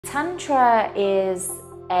Tantra is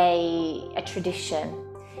a tradition.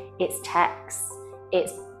 It's texts,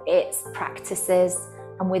 it's practices,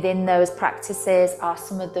 and within those practices are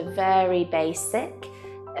some of the very basic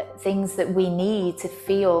things that we need to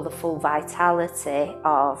feel the full vitality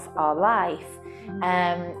of our life.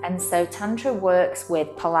 And so Tantra works with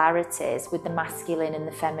polarities, with the masculine and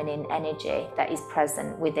the feminine energy that is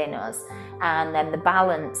present within us, and then the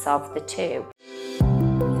balance of the two.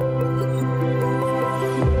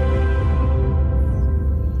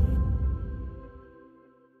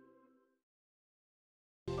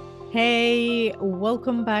 Hey,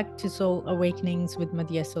 welcome back to Soul Awakenings with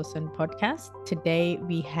Madiha Sosan podcast. Today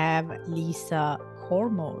we have Lisa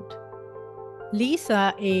Cormode.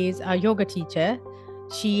 Lisa is a yoga teacher.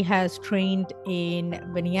 She has trained in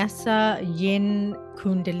vinyasa, yin,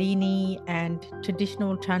 kundalini, and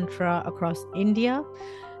traditional tantra across India,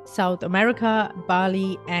 South America,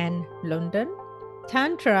 Bali, and London.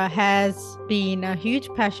 Tantra has been a huge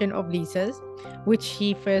passion of Lisa's, which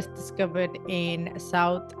she first discovered in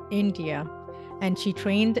South India. And she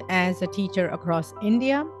trained as a teacher across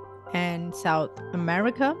India and South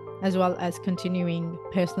America, as well as continuing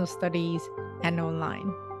personal studies and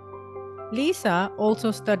online. Lisa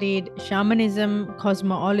also studied shamanism,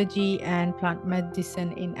 cosmology, and plant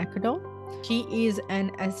medicine in Ecuador. She is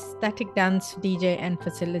an ecstatic dance DJ and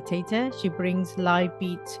facilitator. She brings live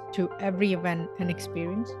beats to every event and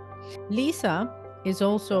experience. Lisa is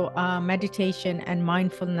also a meditation and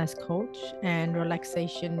mindfulness coach and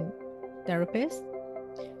relaxation therapist.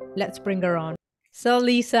 Let's bring her on. So,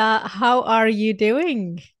 Lisa, how are you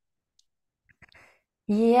doing?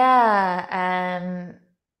 Yeah,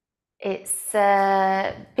 it's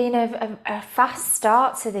been a fast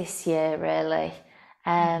start to this year, really.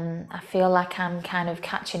 I feel like I'm kind of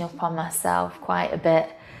catching up on myself quite a bit,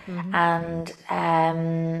 and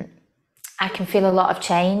I can feel a lot of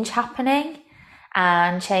change happening,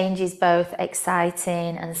 and change is both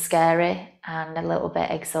exciting and scary and a little bit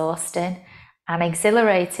exhausting and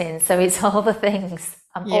exhilarating. So it's all the things.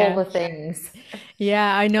 All the things.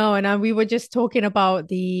 Yeah, I know. And we were just talking about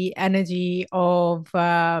the energy of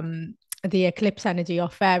the eclipse energy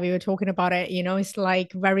of fair. We were talking about it, it's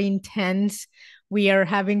like very intense. We are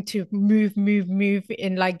having to move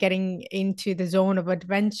in like getting into the zone of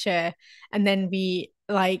adventure. And then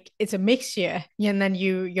it's a mixture. And then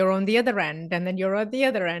you're on the other end, and then you're at the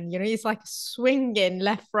other end. It's like swinging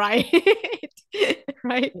left, right.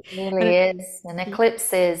 Right. It really is. And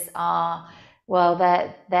eclipses are, well,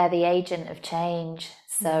 they're the agent of change.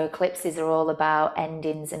 So eclipses are all about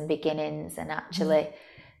endings and beginnings, and actually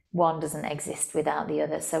one doesn't exist without the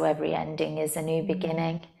other. So every ending is a new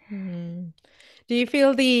beginning. Do you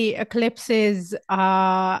feel the eclipses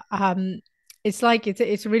are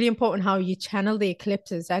it's really important how you channel the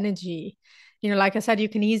eclipses energy. Like I said, you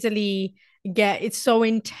can easily it's so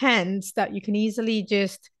intense that you can easily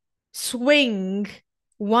just swing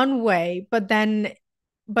one way, but then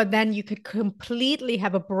you could completely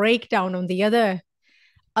have a breakdown on the other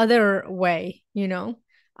way. So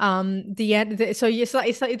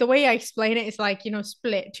it's like the way I explain it is like,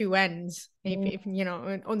 split two ends. If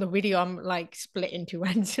on the video I'm like split into two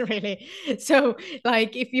ends really. So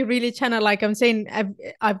like if you really channel, like I'm saying,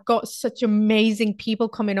 I've got such amazing people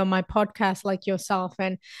coming on my podcast, like yourself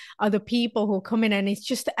and other people who come in, and it's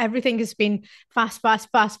just everything has been fast,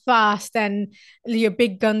 and your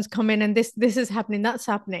big guns come in, and this is happening, that's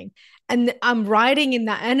happening, and I'm riding in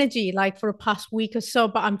that energy like for a past week or so,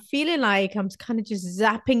 but I'm feeling like I'm kind of just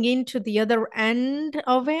zapping into the other end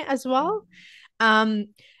of it as well.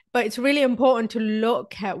 But it's really important to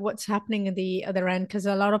look at what's happening at the other end, because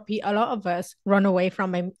a lot of us run away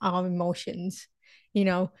from our emotions,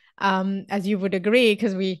 as you would agree,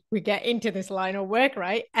 because we get into this line of work,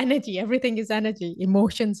 right? Energy, everything is energy,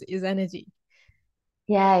 emotions is energy.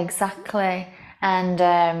 Yeah, exactly. And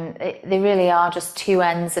they really are just two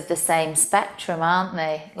ends of the same spectrum, aren't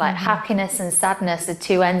they? Like happiness and sadness are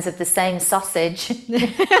two ends of the same sausage.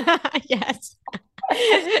 Yes.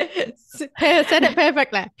 Said it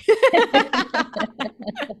perfectly.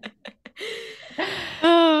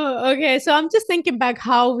 Oh, okay. So I'm just thinking back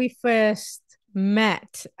how we first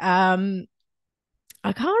met. I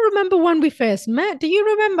can't remember when we first met. Do you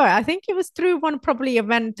remember? I think it was through one probably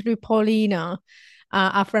event through Paulina,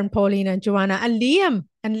 our friend Paulina, Joanna, and Liam.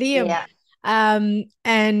 Yeah.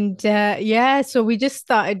 Yeah, so we just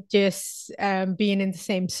started being in the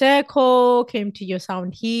same circle, came to your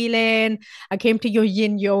sound healing. I came to your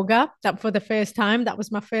yin yoga that for the first time. That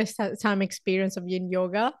was my first time experience of yin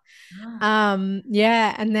yoga.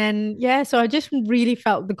 Yeah, and then so I just really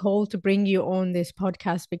felt the call to bring you on this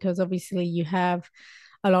podcast, because obviously you have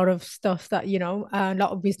a lot of stuff that, a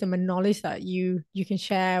lot of wisdom and knowledge that you can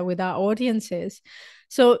share with our audiences.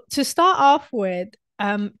 So to start off with,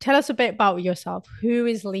 tell us a bit about yourself. Who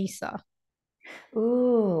is Lisa?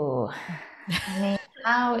 Ooh, I mean,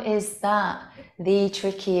 how is that the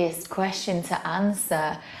trickiest question to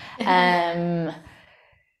answer? Um,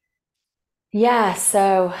 yeah,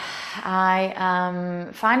 so I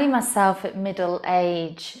am finding myself at middle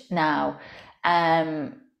age now,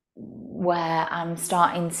 um, where I'm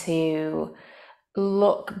starting to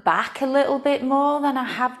look back a little bit more than I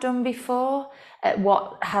have done before at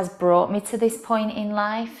what has brought me to this point in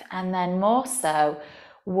life, and then more so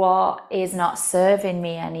what is not serving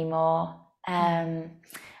me anymore.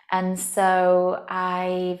 And so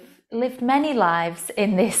I've lived many lives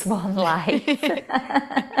in this one life.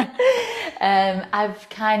 I've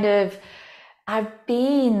kind of I've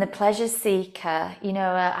been the pleasure seeker.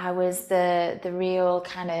 I was the real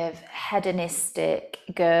kind of hedonistic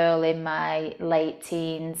girl in my late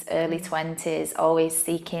teens, early 20s, always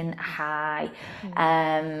seeking a high,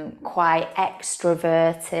 quite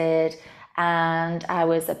extroverted. And I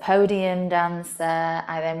was a podium dancer.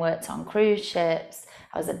 I then worked on cruise ships.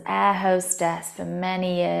 I was an air hostess for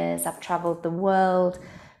many years. I've traveled the world,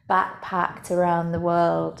 backpacked around the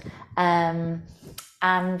world.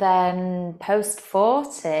 And then post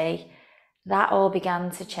 40, that all began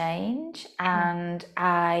to change. And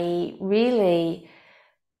I really,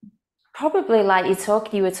 probably like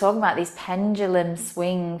you were talking about this pendulum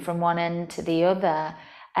swing from one end to the other.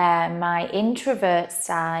 My introvert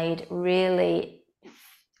side really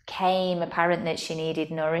came apparent that she needed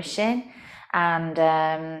nourishing. And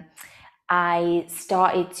I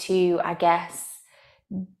started to, I guess,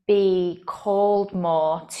 be called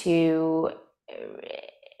more to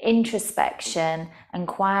introspection and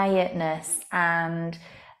quietness and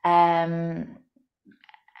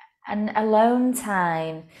alone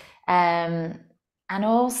time, and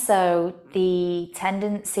also the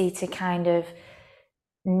tendency to kind of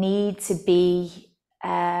need to be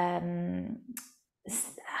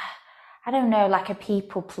I don't know, like a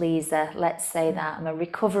people pleaser. Let's say that I'm a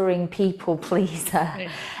recovering people pleaser.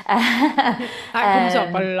 That comes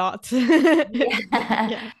up a lot.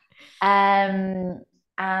 Yeah. And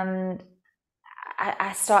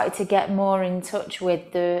I started to get more in touch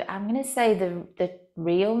with I'm going to say the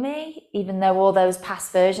real me, even though all those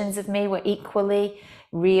past versions of me were equally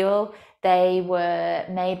real. They were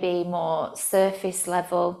maybe more surface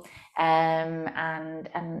level,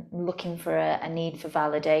 and looking for a need for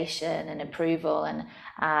validation and approval. And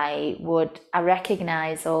I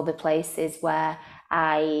recognize all the places where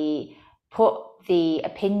I put the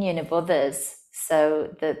opinion of others,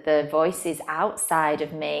 so the voices outside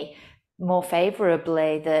of me, more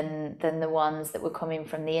favorably than the ones that were coming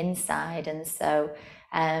from the inside. And so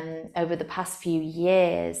over the past few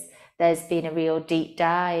years, there's been a real deep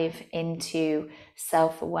dive into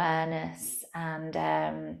self-awareness and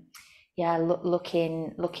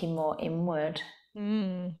looking more inward.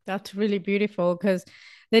 That's really beautiful, because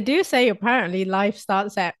they do say apparently life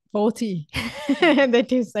starts at 40. They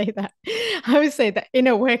do say that. I would say that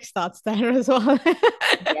inner work starts there as well.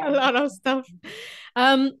 Yeah. A lot of stuff.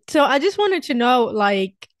 So I just wanted to know,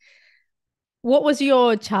 like, what was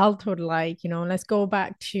your childhood like? Let's go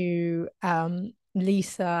back to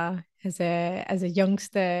Lisa as a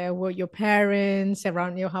youngster. Were your parents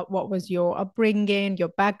around you? What was your upbringing, your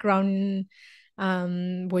background?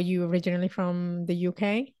 Were you originally from the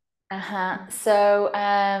UK? So,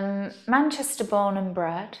 Manchester born and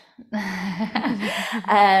bred.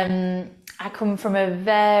 I come from a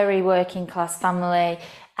very working class family,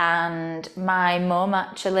 and my mum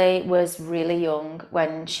actually was really young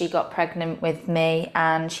when she got pregnant with me,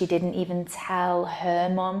 and she didn't even tell her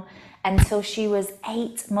mum until she was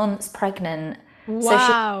 8 months pregnant. So she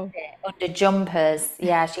Wow. hid it under jumpers.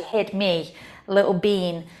 Yeah, she hid me, a little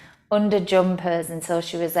bean, under jumpers until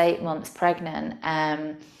she was 8 months pregnant.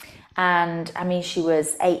 And I mean, she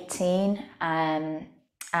was 18, and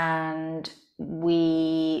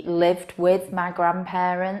we lived with my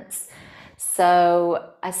grandparents.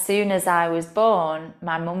 So as soon as I was born,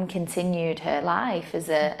 my mum continued her life as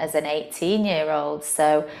an 18-year-old.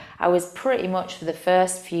 So I was pretty much for the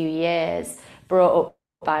first few years brought up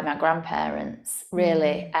by my grandparents,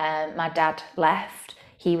 really. My dad left.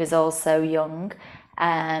 He was also young.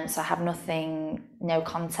 So I have no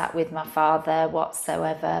contact with my father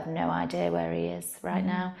whatsoever. I have no idea where he is right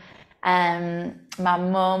now. My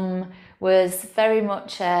mum was very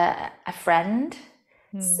much a friend.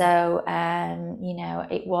 So,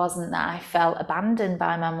 it wasn't that I felt abandoned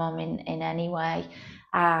by my mum in any way.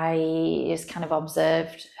 I just kind of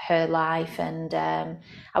observed her life, and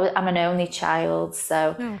I'm an only child,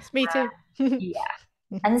 so Oh, me too. yeah.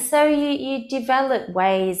 And so you develop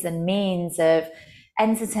ways and means of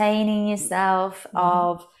entertaining yourself, Mhm.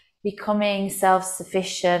 of becoming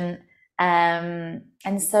self-sufficient. And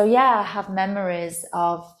so, yeah, I have memories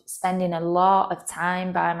of spending a lot of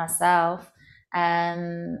time by myself.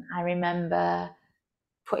 I remember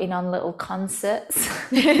putting on little concerts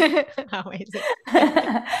How is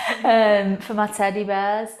it? for my teddy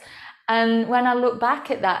bears. And when I look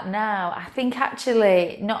back at that now, I think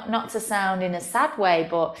actually, not to sound in a sad way,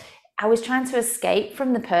 but I was trying to escape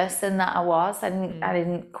from the person that I was. I Mm.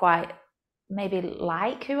 didn't quite maybe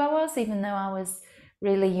like who I was, even though I was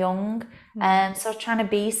really young. Mm. So I was trying to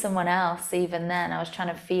be someone else even then. I was trying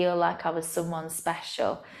to feel like I was someone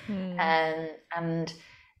special. Mm. And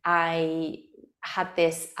I had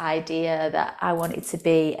this idea that I wanted to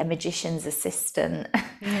be a magician's assistant.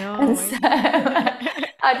 No And so way.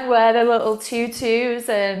 I'd wear the little tutus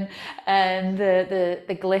and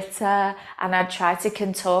the glitter, and I'd try to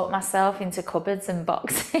contort myself into cupboards and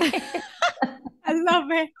boxes. I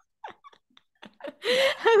love it.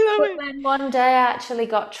 I But love then one day I actually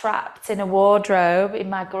got trapped in a wardrobe in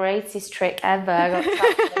my greatest trick ever. I got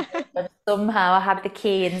trapped in a it. wardrobe. Somehow I had the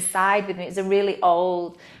key inside with me. It was a really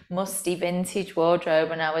old, musty vintage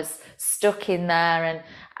wardrobe, and I was stuck in there. And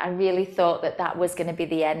I really thought that that was going to be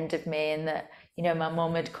the end of me, and that, my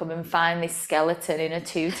mum had come and find this skeleton in a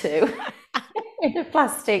tutu in a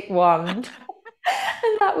plastic wand.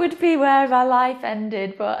 And that would be where my life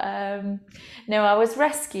ended. But no, I was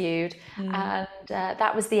rescued, Mm. and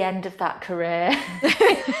that was the end of that career.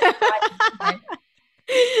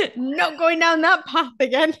 Not going down that path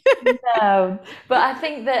again. No, but I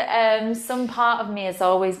think that some part of me has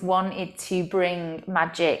always wanted to bring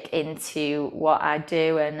magic into what I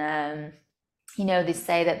do, and they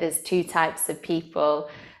say that there's two types of people: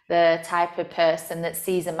 the type of person that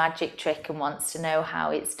sees a magic trick and wants to know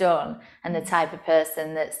how it's done, and the type of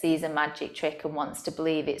person that sees a magic trick and wants to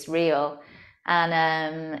believe it's real. And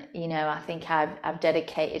I think I've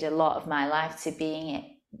dedicated a lot of my life to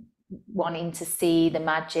wanting to see the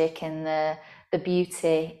magic and the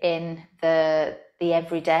beauty in the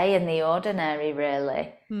everyday and the ordinary,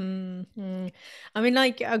 really. Mm-hmm. I mean,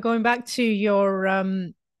 like going back to your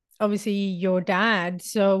obviously your dad.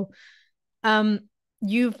 So um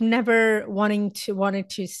you've never wanted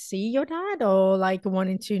to see your dad, or like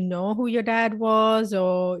wanting to know who your dad was,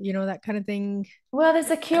 or that kind of thing. Well, there's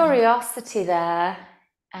a curiosity there.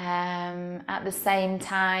 At the same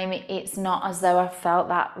time, it's not as though I felt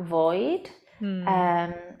that void. Hmm.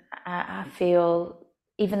 Um, I feel,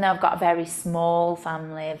 even though I've got a very small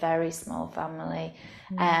family,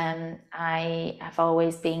 Hmm. I have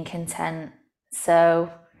always been content. So,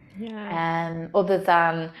 Yeah. other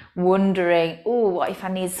than wondering, oh, what if I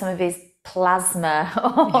need some of his plasma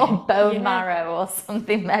or bone Yeah. marrow or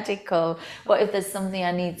something medical? What if there's something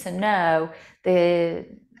I need to know?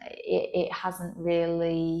 It hasn't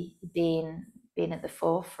really been at the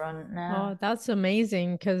forefront now. Oh, that's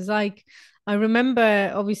amazing. Because like I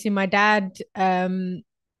remember obviously my dad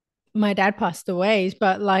passed away,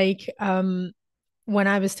 but like when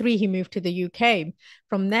I was 3, he moved to the UK.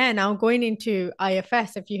 From there, now going into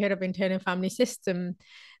IFS, if you heard of internal family system,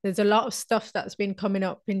 there's a lot of stuff that's been coming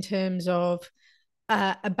up in terms of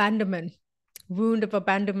abandonment. Wound of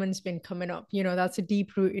abandonment's been coming up. That's a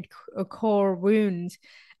deep rooted core wound.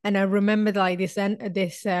 And I remember like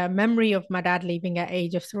this memory of my dad leaving at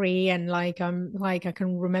age of 3, and like I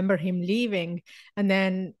can remember him leaving, and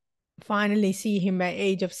then finally see him at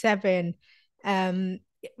age of 7, um,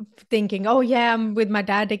 thinking, oh yeah, I'm with my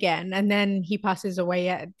dad again, and then he passes away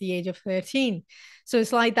at the age of 13. So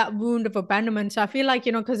it's like that wound of abandonment. So I feel like,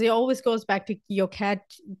 because it always goes back to your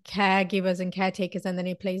caregivers and caretakers, and then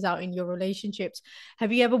it plays out in your relationships.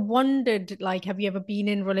 Have you ever wondered, like, have you ever been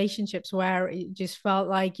in relationships where it just felt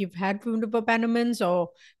like you've had wound of abandonments or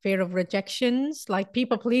fear of rejections? Like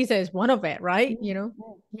people pleaser is one of it, right? Yeah.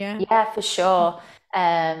 Yeah, for sure.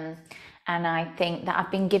 Um, and I think that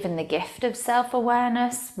I've been given the gift of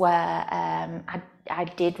self-awareness where I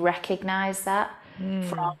did recognize that Mm,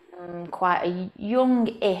 from quite a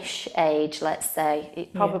young-ish age, let's say. It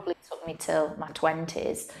yeah. probably took me till my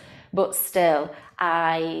 20s, but still,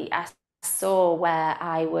 I saw where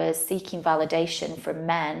I was seeking validation from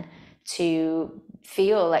men to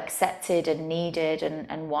feel accepted and needed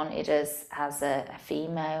and wanted as a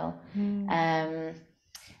female. Mm, Um,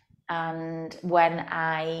 and when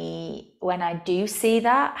I do see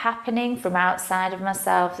that happening from outside of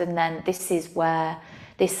myself, and then this is where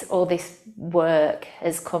this work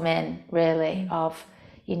has come in, really, mm, of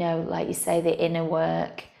like you say, the inner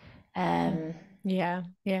work. Mm. Yeah,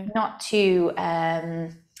 yeah. Not to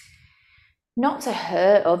not to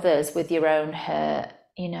hurt others with your own hurt,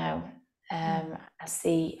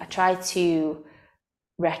 I try to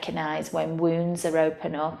recognize when wounds are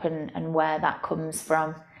open up and where that comes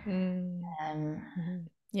from. Mm. Um, Mhm.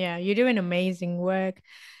 Yeah, you're doing amazing work.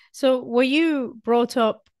 So, were you brought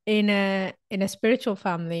up in a spiritual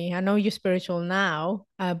family? I know you're spiritual now,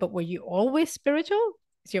 but were you always spiritual?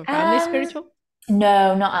 Is your family um, spiritual?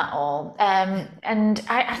 no, not at all. And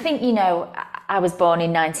I think, I was born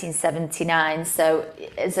in 1979, so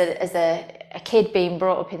as a kid being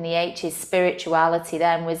brought up in the 80s, spirituality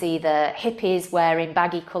then was either hippies wearing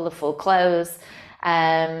baggy, colourful clothes,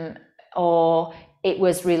 or it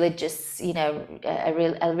was religious,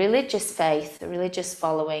 a religious faith, a religious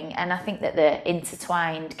following, and I think that they're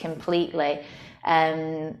intertwined completely.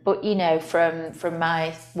 But from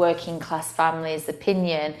my working class family's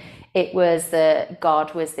opinion, it was that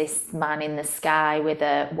God was this man in the sky with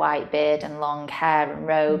a white beard and long hair and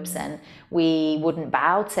robes, Mm. and we wouldn't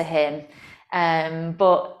bow to him.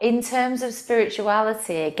 But in terms of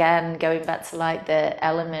spirituality, again, going back to like the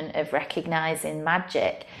element of recognizing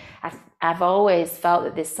magic, I've always felt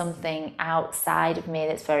that there's something outside of me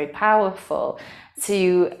that's very powerful.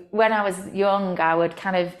 When I was young, I would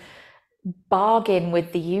kind of bargain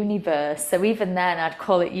with the universe. So even then, I'd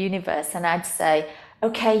call it universe and I'd say,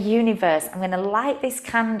 okay, universe, I'm going to light this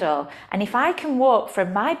candle. And if I can walk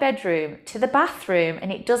from my bedroom to the bathroom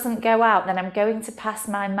and it doesn't go out, then I'm going to pass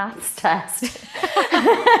my maths test.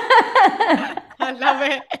 I love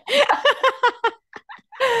it.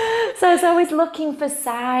 So I was always looking for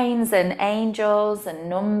signs and angels and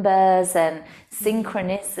numbers and Mm.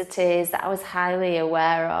 synchronicities that I was highly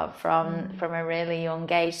aware of Mm. from a really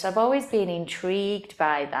young age. So I've always been intrigued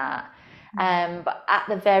by that. Mm. But at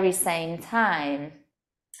the very same time,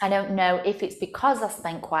 I don't know if it's because I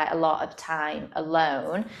spent quite a lot of time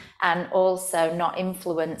alone and also not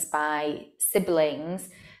influenced by siblings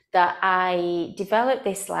that I developed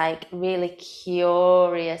this like really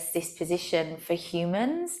curious disposition for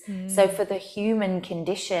humans. So Mm. for the human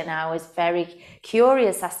condition, I was very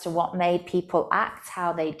curious as to what made people act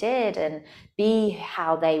how they did and be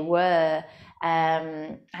how they were.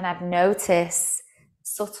 And I've noticed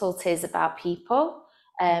subtleties about people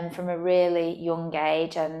from a really young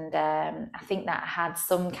age. And I think that had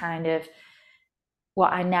some kind of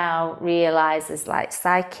what I now realize as like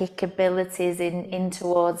psychic abilities in Yeah.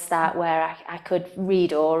 towards that, where I could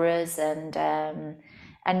read auras and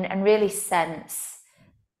really sense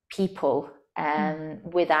people Mm.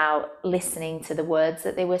 without listening to the words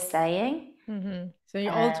that they were saying. Mm-hmm. So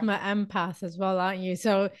you're Um, ultimate empath as well, aren't you?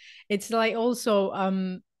 So it's like also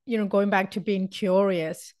going back to being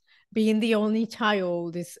curious, being the only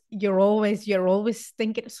child is you're always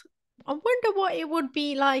thinking, I wonder what it would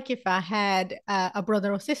be like if I had a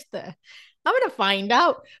brother or sister. I'm gonna find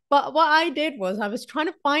out. But what I did was I was trying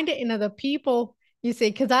to find it in other people, you see,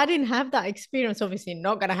 because I didn't have that experience. Obviously,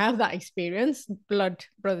 not gonna have that experience, blood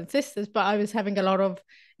brothers and sisters, but I was having a lot of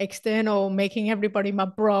external, making everybody my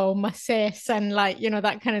bro, my sis, and like,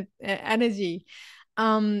 that kind of energy.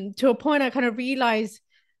 To a point I kind of realized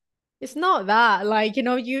it's not that, like,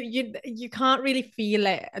 you can't really feel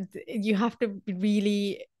it. You have to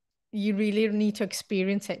really, you really need to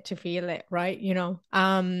experience it to feel it, right?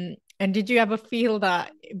 And did you ever feel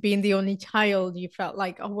that being the only child, you felt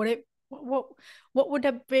like, oh, what would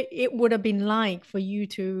it would have been like for you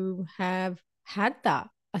to have had that,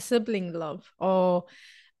 a sibling love or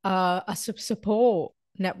a support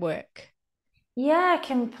network? yeah,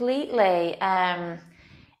 completely.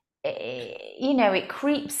 It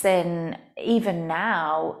creeps in even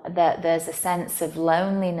now that there's a sense of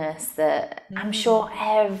loneliness that I'm Mm, sure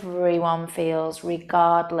everyone feels,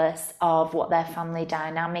 regardless of what their family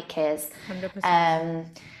dynamic is. 100%. Um,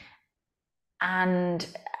 and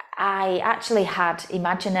I actually had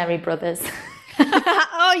imaginary brothers.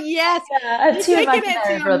 Oh yes, Yeah, I had you're two taking it to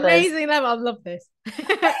imaginary an brothers. amazing level. I love this.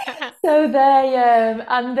 So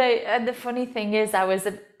the funny thing is,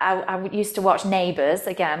 I used to watch Neighbours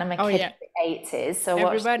again. I'm a Oh kid of yeah, the 80s, so I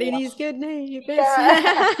watched everybody needs good neighbors.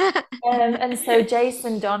 yeah. And so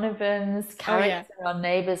Jason Donovan's Oh yeah, character on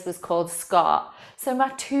Neighbours was called Scott. So my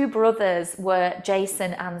two brothers were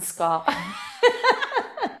Jason and Scott.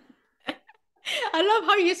 I love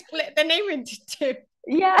how you split the name into two.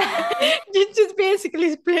 Yeah, You just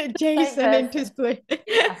basically split the same Jason into person. split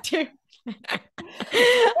Yeah. two.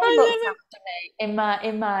 So they I looked love after me in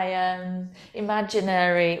my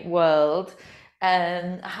imaginary world.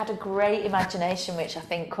 I had a great imagination, which I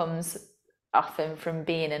think comes often from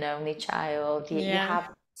being an only child. it. You Yeah. have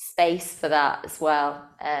space for that as well,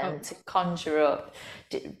 Oh. to conjure up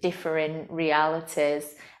differing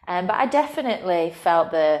realities. But I definitely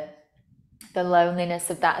felt the loneliness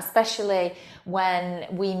of that, especially when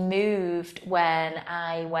we moved when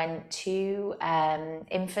I went to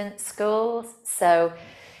infant schools. So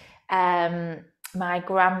my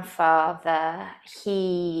grandfather,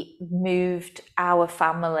 he moved our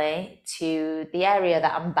family to the area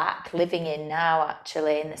that I'm back living in now,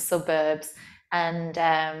 actually, in the suburbs. And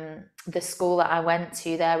the school that I went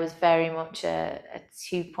to there was very much a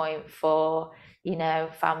 2.4,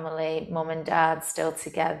 family, mum and dad still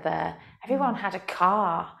together. Everyone had a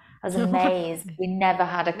car. I was amazed. We never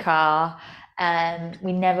had a car, and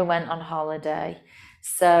we never went on holiday.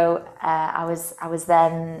 So I was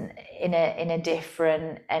then in a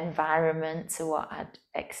different environment to what I'd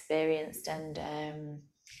experienced, and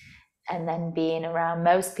then being around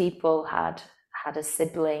most people had a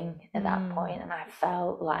sibling at that point, and I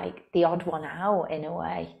felt like the odd one out in a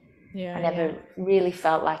way. I Yeah, yeah. never really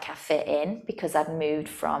felt like I fit in because I'd moved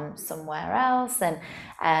from somewhere else.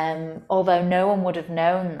 And although no one would have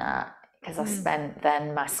known that, because I spent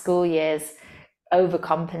then my school years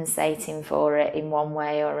overcompensating for it in one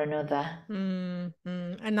way or another, And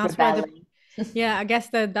that's where the rebelling. yeah, I guess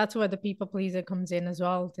that's where the people pleaser comes in as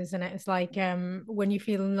well, isn't it? It's like when you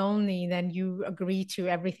feel lonely, then you agree to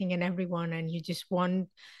everything and everyone, and you just want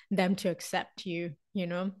them to accept you, you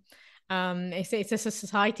know. It's a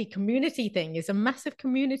society community thing. It's a massive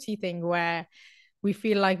community thing where we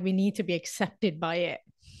feel like we need to be accepted by it,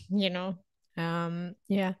 you know.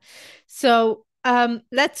 Yeah. So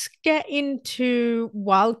let's get into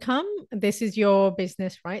Welcome. This is your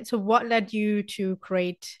business, right? So what led you to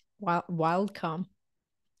create Welcome?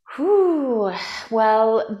 Whew.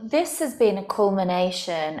 Well, this has been a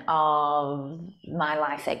culmination of my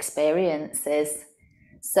life experiences.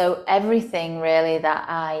 So everything really that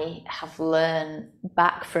I have learned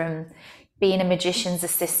back from being a magician's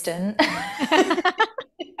assistant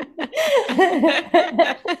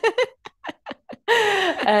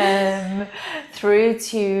um, through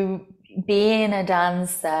to being a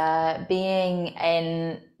dancer, being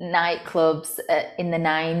in nightclubs in the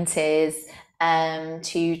 90s,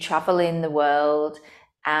 to traveling the world,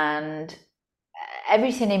 and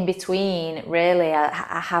everything in between, really,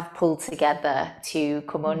 I have pulled together to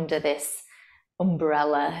come under this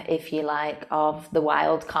umbrella, if you like, of the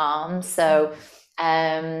wild calm. So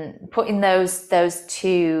putting those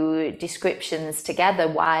two descriptions together,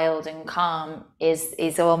 wild and calm,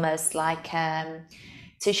 is almost like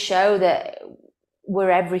to show that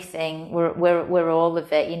we're everything, we're all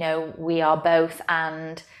of it. We are both,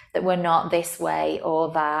 and that we're not this way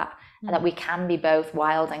or that, and that we can be both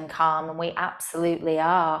wild and calm, and we absolutely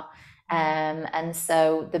are. And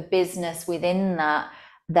so the business within that,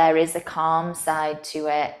 there is a calm side to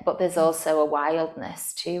it, but there's also a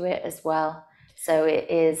wildness to it as well. So it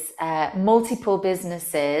is multiple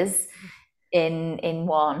businesses in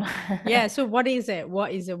one. Yeah, so what is it?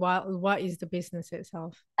 What is it? What is the business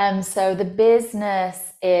itself? So the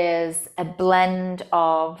business is a blend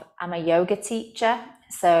of, I'm a yoga teacher,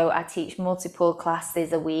 so I teach multiple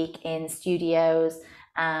classes a week in studios,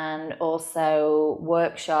 and also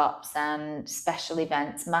workshops and special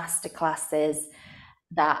events, master classes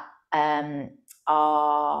that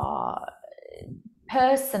are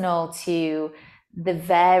personal to the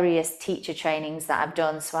various teacher trainings that I've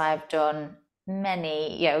done. So I've done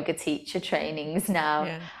many yoga teacher trainings now.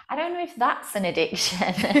 Yeah. I don't know if that's an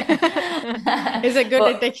addiction. It's a good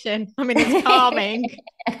But addiction. I mean, it's calming.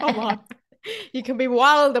 Come on. You can be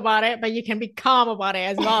wild about it, but you can be calm about it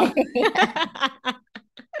as well.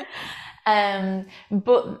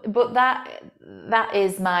 but that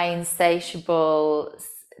is my insatiable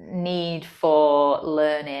need for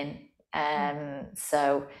learning.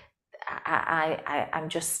 So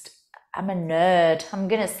I'm a nerd. I'm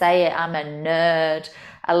gonna say it. I'm a nerd.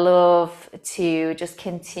 I love to just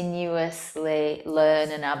continuously learn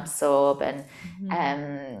and absorb, and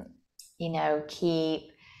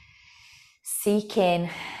keep seeking.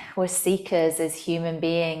 We're seekers as human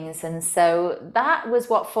beings, and so that was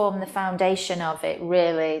what formed the foundation of it,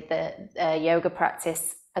 really, the yoga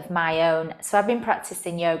practice of my own. So I've been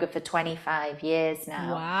practicing yoga for 25 years now,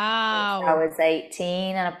 since I Wow. was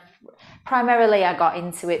 18, and primarily I got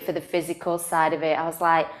into it for the physical side of it. I was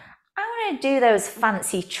like, I want to do those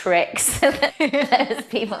fancy tricks that those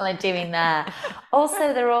people are doing there.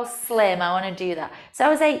 Also, they're all slim. I want to do that. So I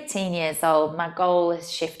was 18 years old. My goal has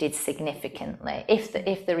shifted significantly,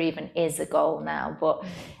 if there even is a goal now. But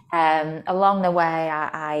along the way,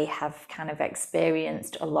 I have kind of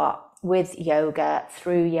experienced a lot with yoga,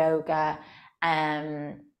 through yoga,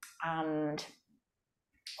 and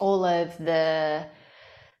all of the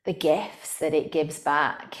gifts that it gives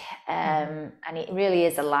back. And it really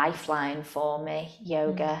is a lifeline for me,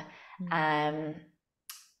 yoga. Um,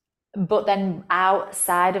 but then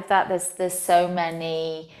outside of that, there's so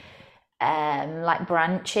many like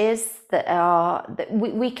branches that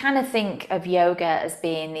we kind of think of yoga as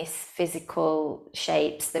being these physical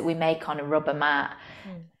shapes that we make on a rubber mat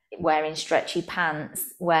wearing stretchy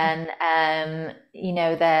pants, when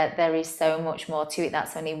there is so much more to it.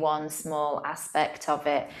 That's only one small aspect of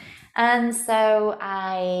it. And so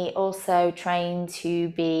I also train to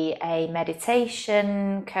be a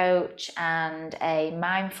meditation coach and a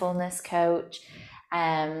mindfulness coach.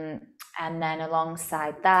 And then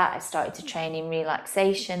alongside that, I started to train in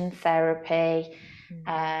relaxation therapy.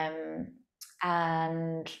 And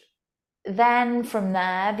then from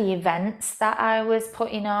there, the events that I was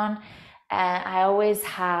putting on, I always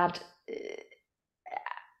had,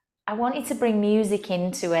 I wanted to bring music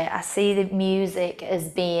into it. I see the music as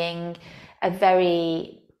being a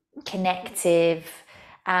very connective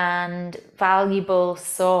and valuable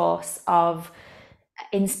source of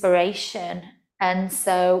inspiration. And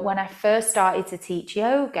so when I first started to teach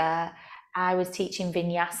yoga, I was teaching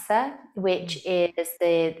vinyasa, which is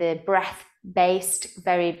the breath based,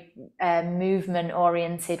 very movement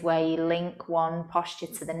oriented, where you link one posture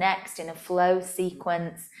to the next in a flow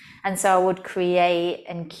sequence. And so I would create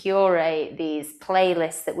and curate these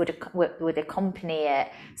playlists that would accompany it,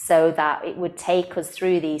 so that it would take us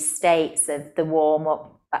through these states of the warm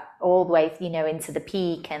up all the way, into the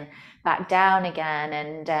peak and back down again.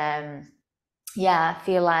 And I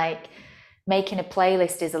feel like making a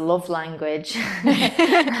playlist is a love language.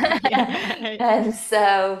 And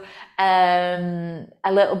so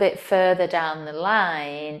a little bit further down the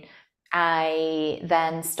line, I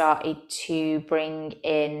then started to bring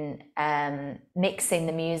in mixing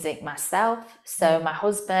the music myself. So my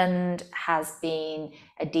husband has been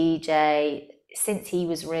a DJ since he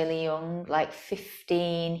was really young, like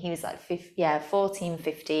 15. He was like 14,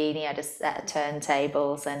 15. He had a set of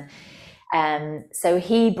turntables, and so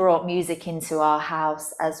he brought music into our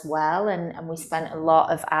house as well. And we spent a lot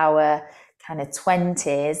of our kind of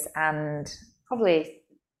 20s and probably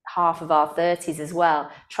half of our 30s as well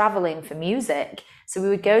traveling for music. So we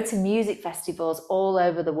would go to music festivals all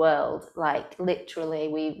over the world. Like literally,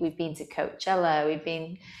 we've been to Coachella. We've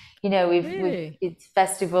been, we've been to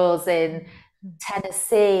festivals in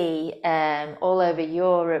Tennessee, all over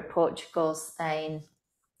Europe, Portugal, Spain,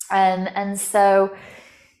 and so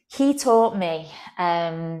he taught me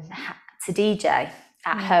to DJ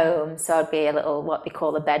at home. So I'd be a little, what they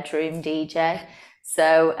call a bedroom DJ.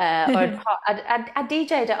 So I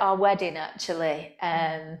DJ'd at our wedding actually.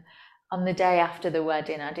 On the day after the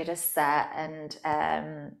wedding, I did a set, and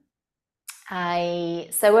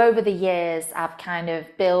so over the years, I've kind of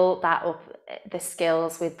built that up, the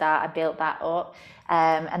skills with that. I built that up.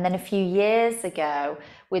 And then a few years ago,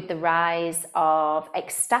 with the rise of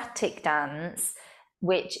ecstatic dance,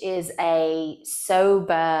 which is a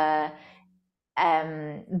sober,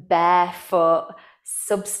 barefoot,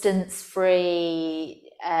 substance-free,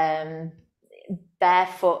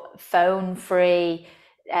 barefoot, phone-free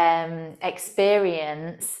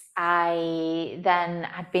experience. I'd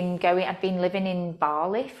been living in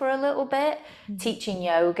Bali for a little bit, teaching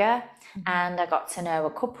yoga, and I got to know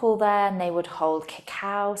a couple there, and they would hold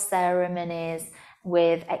cacao ceremonies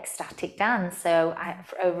with ecstatic dance. So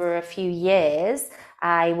for over a few years,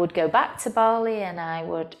 I would go back to Bali, and I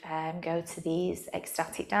would go to these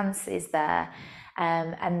ecstatic dances there.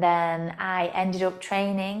 And then I ended up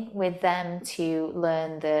training with them to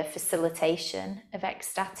learn the facilitation of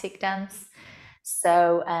ecstatic dance.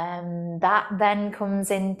 So that then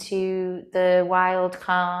comes into the wild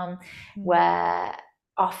calm, where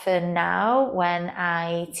often now when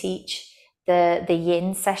I teach the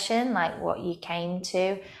yin session, like what you came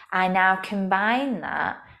to, I now combine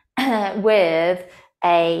that with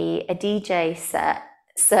a DJ set.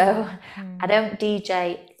 So I don't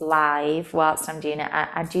DJ live whilst I'm doing it.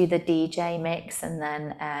 I do the DJ mix, and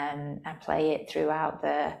then I play it throughout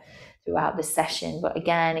the session. But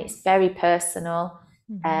again, it's very personal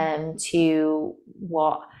to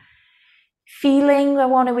what feeling I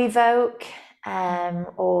want to evoke,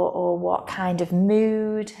 or what kind of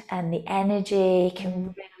mood, and the energy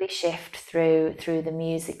can really shift through the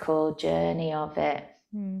musical journey of it.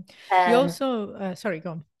 You also, sorry,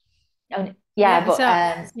 go on. Yeah, but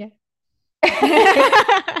yeah.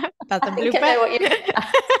 That's a blooper. I know what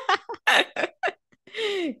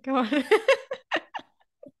Go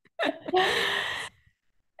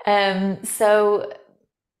on. So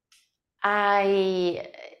I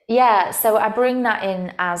Yeah, so I bring that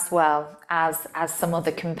in as well as some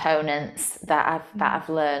other components that I've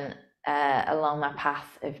learned along my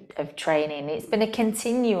path of training. It's been a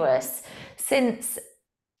continuous since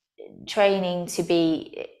training to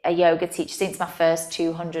be a yoga teacher, since my first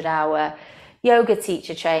 200-hour yoga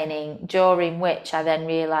teacher training, during which I then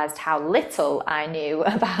realized how little I knew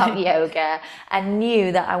about yoga and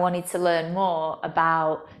knew that I wanted to learn more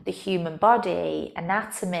about the human body,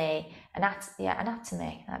 anatomy.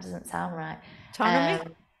 Anatomy. That doesn't sound right.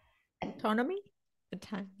 Autonomy? Autonomy? The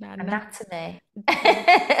time. No, no. Anatomy.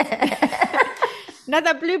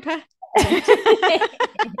 Another blooper.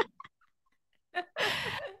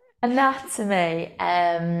 Anatomy,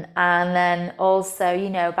 and then also,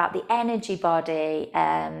 about the energy body,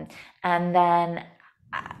 and then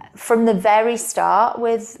from the very start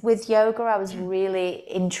with yoga, I was really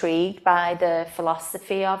intrigued by the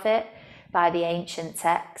philosophy of it, by the ancient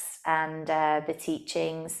texts and the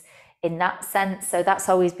teachings in that sense. So that's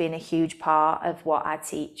always been a huge part of what I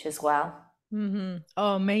teach as well. Mm-hmm.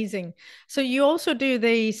 Oh, amazing. So you also do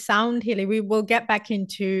the sound healing. We will get back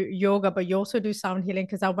into yoga, but you also do sound healing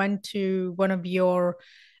because I went to one of your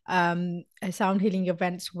sound healing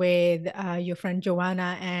events with your friend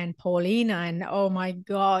Joanna and Paulina, and oh my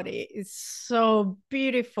God, it is so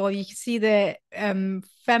beautiful. You can see the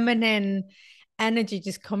feminine energy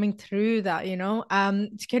just coming through that, you know.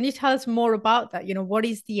 Can you tell us more about that? You know, what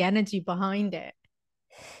is the energy behind it?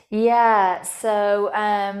 Yeah, so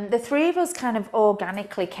the three of us kind of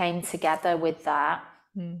organically came together with that.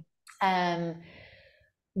 Mm. Um,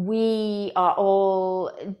 we are all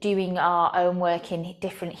doing our own work in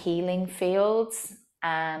different healing fields.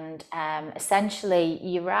 And essentially,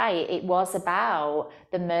 you're right, it was about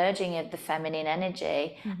the merging of the feminine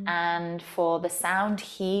energy Mm-hmm. and for the sound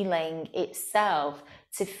healing itself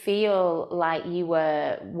to feel like you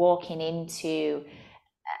were walking into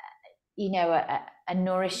a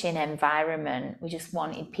nourishing environment. We just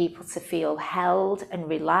wanted people to feel held and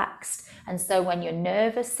relaxed. And so when your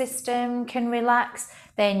nervous system can relax,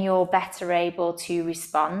 then you're better able to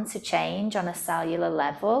respond to change on a cellular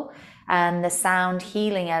level. And the sound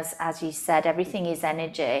healing, as you said, everything is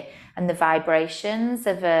energy, and the vibrations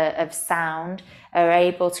of sound are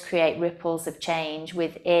able to create ripples of change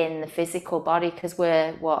within the physical body, because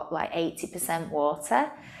we're like 80%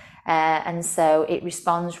 water. And so it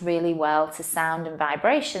responds really well to sound and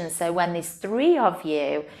vibration. So when there's three of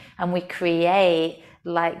you and we create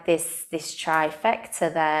like this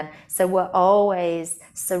trifecta, then so we're always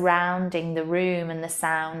surrounding the room and the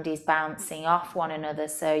sound is bouncing off one another,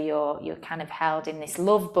 so you're kind of held in this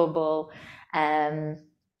love bubble, and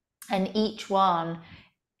each one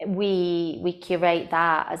we curate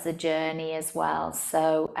that as a journey as well.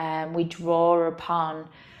 So we draw upon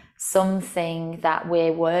something that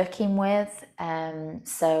we're working with.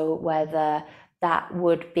 So whether that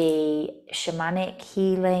would be shamanic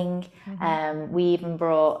healing, we even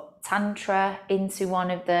brought Tantra into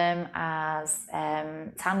one of them, as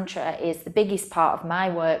Tantra is the biggest part of my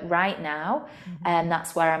work right now, and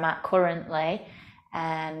that's where I'm at currently.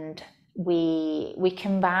 And we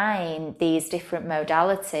combine these different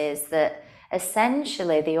modalities that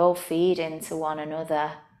essentially they all feed into one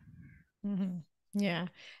another. Mm-hmm. Yeah.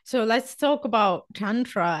 So let's talk about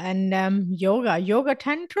Tantra and yoga. Yoga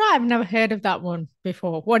Tantra? I've never heard of that one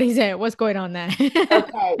before. What is it? What's going on there?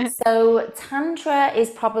 Okay, so Tantra is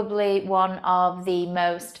probably one of the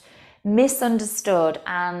most misunderstood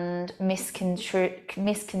and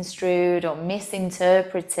misconstrued or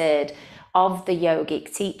misinterpreted of the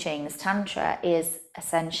yogic teachings. Tantra is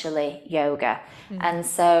essentially yoga. And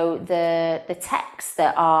so the texts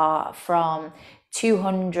that are from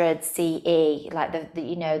 200 CE, like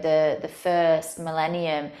the first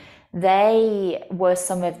millennium, they were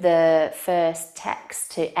some of the first texts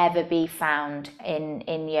to ever be found in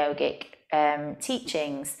yogic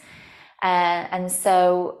teachings. And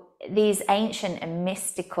so these ancient and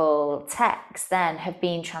mystical texts then have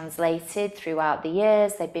been translated throughout the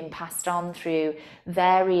years. They've been passed on through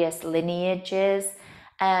various lineages.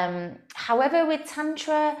 However, with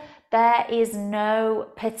Tantra, there is no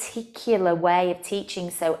particular way of teaching.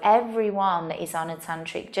 So everyone that is on a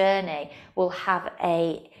tantric journey will have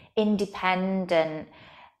a independent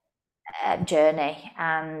journey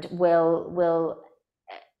and will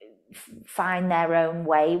find their own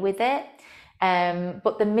way with it.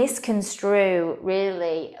 But the misconstrue,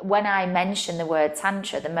 really, when I mention the word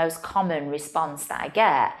Tantra, the most common response that I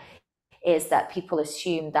get is that people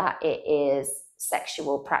assume that it is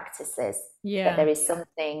sexual practices, that Yeah. there is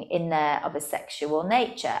something in there of a sexual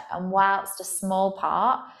nature. And whilst a small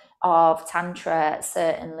part of Tantra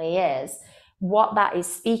certainly is, what that is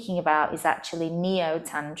speaking about is actually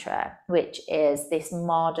Neo-Tantra, which is this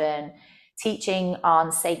modern teaching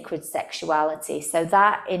on sacred sexuality. So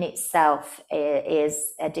that in itself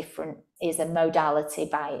is a modality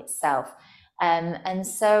by itself. And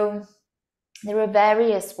so there are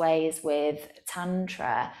various ways with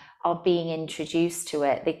Tantra of being introduced to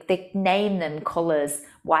it. They name them colours,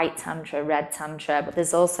 white Tantra, red Tantra, but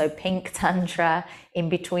there's also pink Tantra in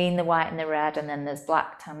between the white and the red, and then there's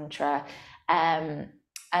black Tantra. And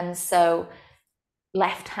so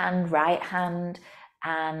left hand, right hand,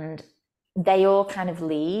 and they all kind of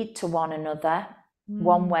lead to one another,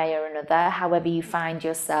 one way or another. However you find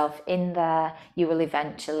yourself in there, you will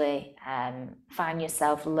eventually find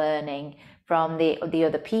yourself learning from the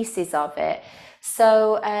other pieces of it.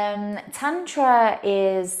 So Tantra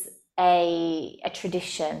is a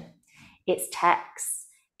tradition. It's texts,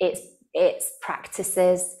 it's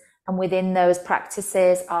practices, and within those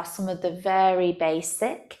practices are some of the very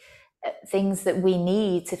basic things that we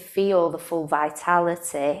need to feel the full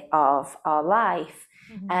vitality of our life.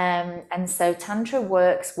 And so Tantra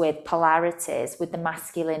works with polarities, with the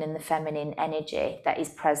masculine and the feminine energy that is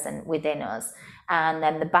present within us, and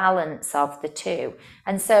then the balance of the two.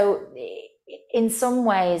 And so in some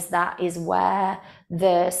ways that is where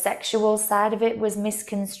the sexual side of it was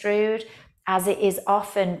misconstrued. As it is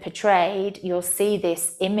often portrayed, you'll see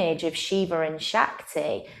this image of Shiva and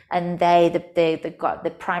Shakti, and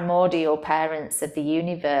the primordial parents of the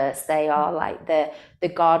universe. They are like the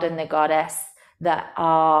god and the goddess that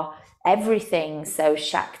are everything. So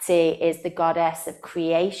Shakti is the goddess of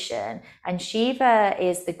creation, and Shiva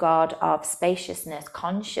is the god of spaciousness,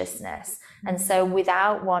 consciousness. And so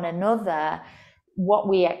without one another, what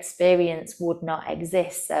we experience would not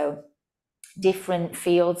exist. So different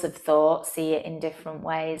fields of thought see it in different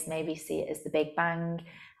ways, maybe see it as the Big Bang.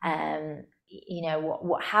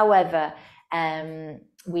 However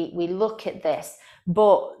we look at this,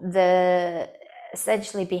 but the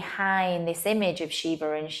essentially behind this image of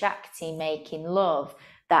Shiva and Shakti making love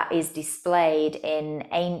that is displayed in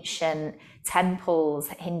ancient temples,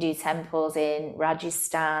 Hindu temples in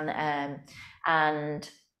Rajasthan, and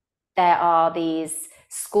there are these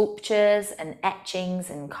sculptures and etchings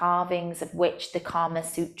and carvings of which the Kama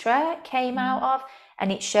Sutra came out of,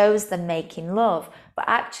 and it shows them making love. But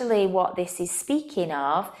actually what this is speaking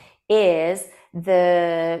of is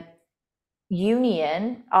the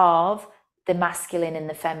union of the masculine and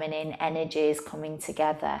the feminine energies coming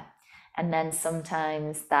together, and then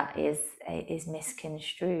sometimes that is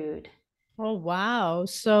misconstrued. Oh, wow.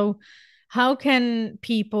 So how can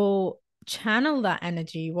people channel that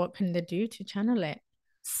energy? What can they do to channel it?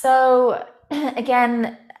 So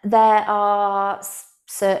again, there are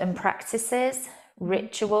certain practices,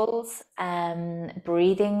 rituals,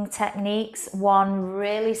 breathing techniques. One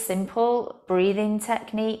really simple breathing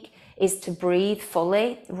technique is to breathe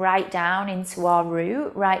fully, right down into our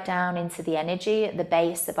root, right down into the energy at the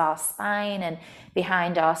base of our spine and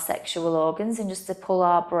behind our sexual organs, and just to pull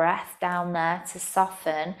our breath down there to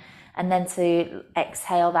soften, and then to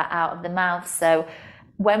exhale that out of the mouth. So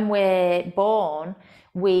when we're born,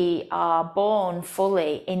 we are born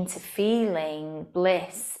fully into feeling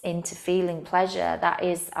bliss, into feeling pleasure. That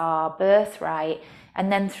is our birthright.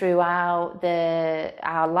 And then throughout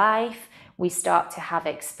our life, we start to have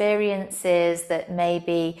experiences that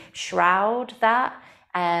maybe shroud that,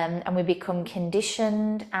 and we become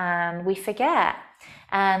conditioned and we forget.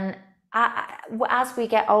 And as we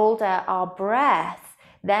get older, our breath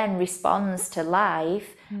then responds to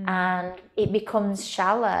life, and it becomes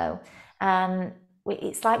shallow. And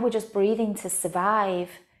it's like we're just breathing to survive,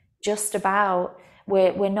 just about.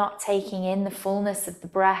 We're not taking in the fullness of the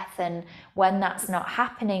breath, and when that's not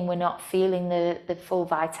happening, we're not feeling the full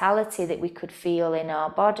vitality that we could feel in our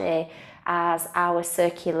body, as our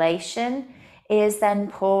circulation is then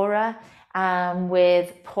poorer.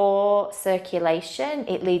 With poor circulation,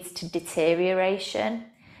 it leads to deterioration.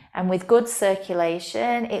 And with good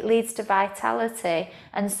circulation, it leads to vitality.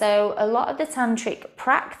 And so a lot of the tantric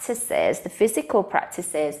practices, the physical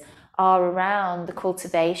practices, are around the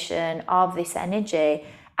cultivation of this energy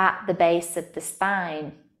at the base of the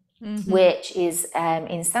spine, which is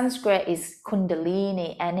in Sanskrit is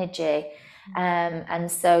kundalini energy.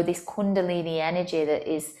 And so this kundalini energy that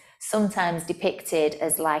is sometimes depicted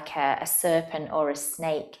as like a serpent or a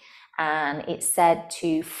snake, and it's said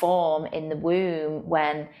to form in the womb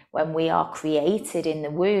when we are created in the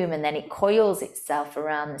womb, and then it coils itself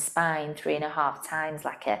around the spine 3.5 times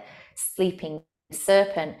like a sleeping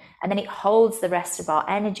serpent, and then it holds the rest of our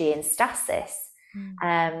energy in stasis.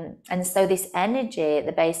 And so this energy at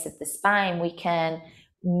the base of the spine, we can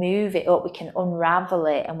move it up, we can unravel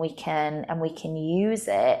it, and we can use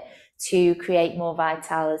it to create more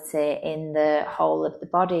vitality in the whole of the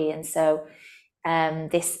body. And so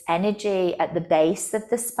this energy at the base of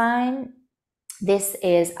the spine, this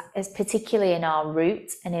is particularly in our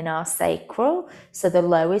root and in our sacral, so the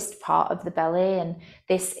lowest part of the belly, and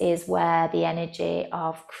this is where the energy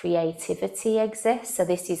of creativity exists. So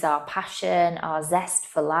this is our passion, our zest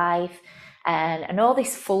for life, and all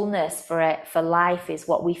this fullness for life is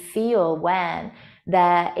what we feel when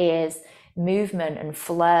there is movement and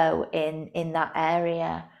flow in that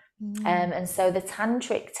area. And so the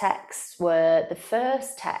tantric texts were the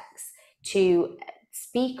first texts to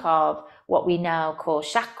speak of what we now call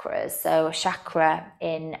chakras. So a chakra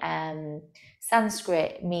in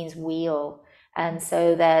Sanskrit means wheel, and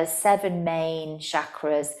so there's 7 main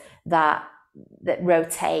chakras that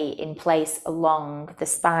rotate in place along the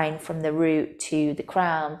spine from the root to the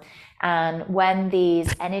crown. And when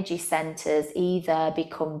these energy centers either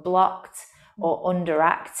become blocked or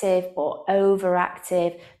underactive or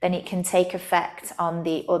overactive, then it can take effect on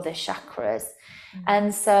the other chakras.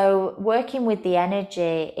 And so working with the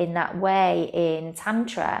energy in that way in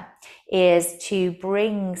Tantra is to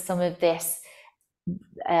bring some of this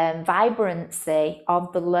vibrancy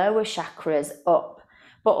of the lower chakras up,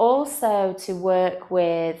 but also to work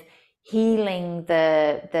with healing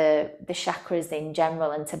the chakras in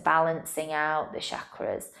general and to balancing out the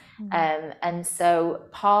chakras. And so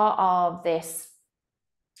part of this,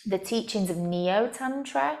 the teachings of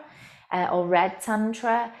Neo-Tantra or Red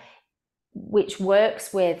Tantra, which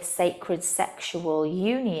works with sacred sexual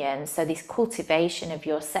union, so this cultivation of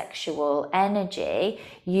your sexual energy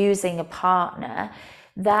using a partner,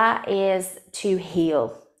 that is to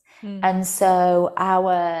heal. And so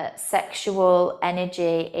our sexual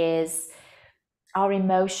energy is our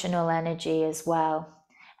emotional energy as well.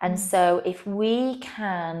 And so if we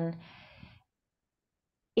can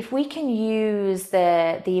use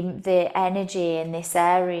the energy in this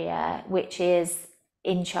area, which is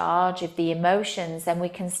in charge of the emotions, then we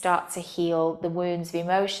can start to heal the wounds of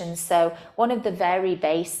emotions. So one of the very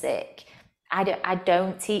basic, I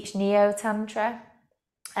don't teach Neo-Tantra,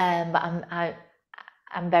 but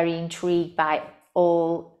I'm very intrigued by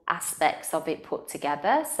all aspects of it put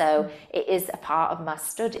together. So it is a part of my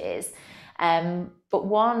studies. But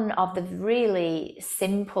one of the really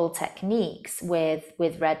simple techniques with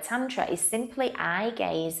Red Tantra is simply eye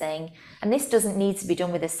gazing. And this doesn't need to be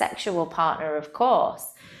done with a sexual partner, of course.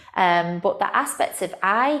 But the aspects of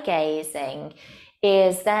eye gazing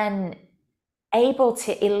is then able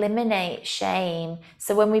to eliminate shame.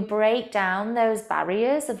 So when we break down those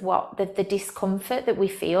barriers of what the discomfort that we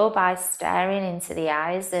feel by staring into the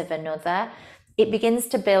eyes of another, it begins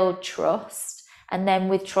to build trust. And then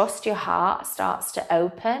with trust, your heart starts to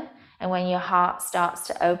open. And when your heart starts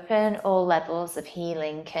to open, all levels of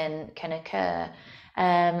healing can occur.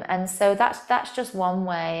 And so that's just one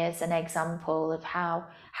way as an example of how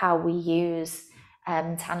we use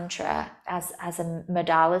Tantra as a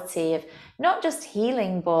modality of not just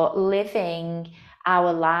healing, but living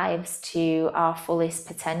our lives to our fullest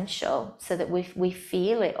potential, so that we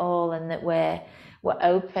feel it all, and that we're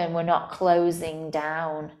open, we're not closing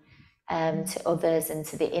down to others and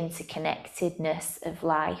to the interconnectedness of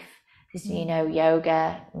life. Because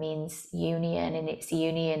yoga means union, and it's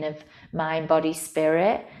union of mind, body,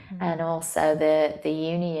 spirit, and also the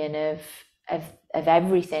union of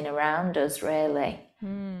everything around us, really.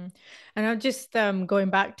 And I'm just going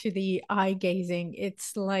back to the eye gazing.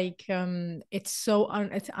 It's like it's so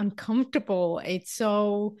it's uncomfortable. It's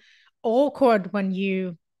so awkward when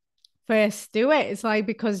you first do it. It's like,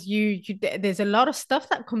 because you there's a lot of stuff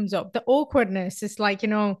that comes up. The awkwardness is like,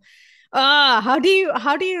 how do you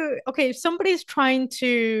okay, if somebody's trying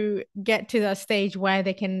to get to that stage where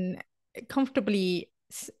they can comfortably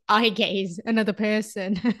eye gaze another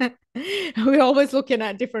person. We're always looking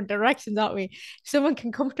at different directions, aren't we? If someone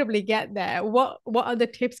can comfortably get there, what other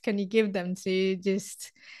tips can you give them to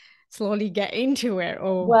just slowly get into it?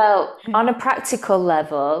 Or Well, on a practical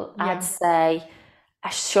level, yeah. I'd say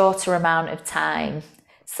a shorter amount of time.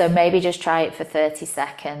 So maybe just try it for 30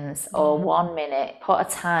 seconds or 1 minute, put a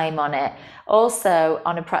time on it. Also,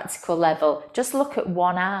 on a practical level, just look at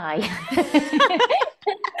one eye.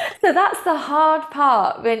 So that's the hard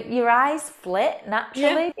part, when your eyes flit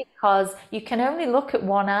naturally, because you can only look at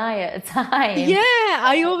one eye at a time.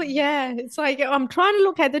 Yeah, it's like I'm trying to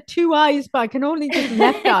look at the two eyes, but I can only just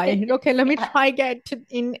left eye. Okay, let me Yeah. try get to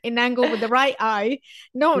in angle with the right eye.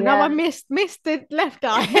 No, now I Yeah. missed the left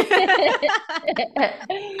eye.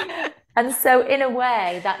 And so in a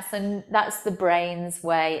way, that's the brain's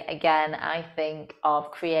way again, I think,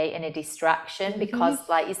 of creating a distraction because,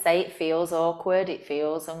 Hmm. like you say, it feels awkward, it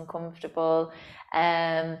feels uncomfortable,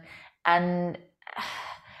 um, and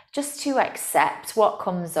just to accept what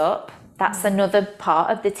comes up. That's another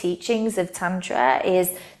part of the teachings of Tantra,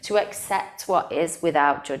 is to accept what is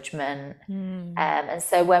without judgment. And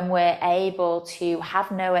so when we're able to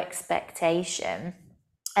have no expectation,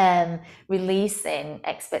 releasing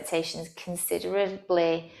expectations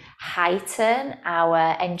considerably heighten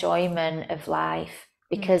our enjoyment of life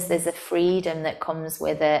because there's a freedom that comes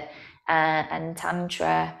with it. And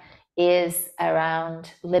Tantra is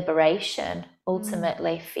around liberation,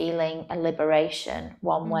 ultimately feeling a liberation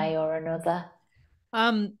one way or another.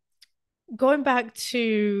 Um, Going back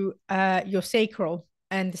to your sacral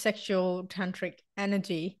and the sexual tantric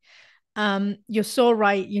energy, you're so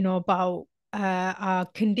right, about our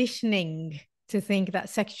conditioning to think that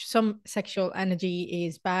some sexual energy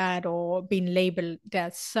is bad or being labeled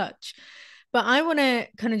as such. But I want to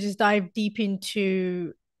kind of just dive deep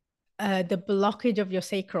into the blockage of your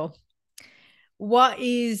sacral. What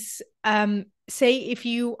is say if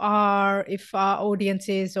our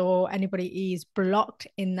audiences or anybody is blocked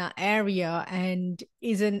in that area and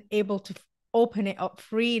isn't able to open it up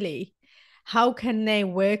freely, how can they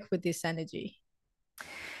work with this energy?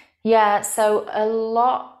 Yeah, so a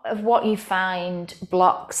lot of what you find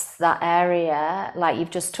blocks that area, like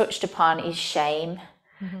you've just touched upon, is shame.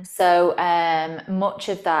 Mm-hmm. So much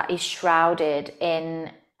of that is shrouded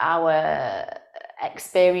in our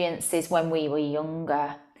experiences when we were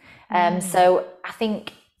younger. So I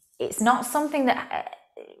think it's not something that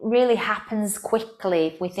really happens quickly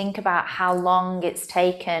if we think about how long it's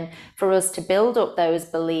taken for us to build up those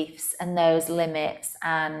beliefs and those limits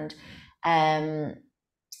and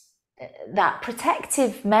that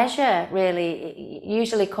protective measure really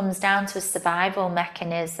usually comes down to a survival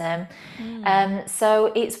mechanism.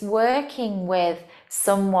 So it's working with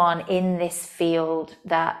someone in this field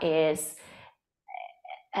that is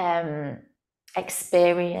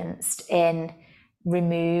experienced in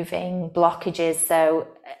removing blockages. So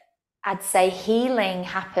I'd say healing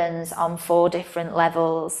happens on 4 different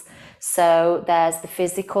levels. So there's the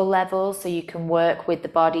physical level, so you can work with the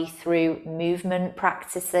body through movement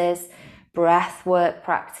practices, breath work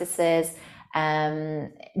practices.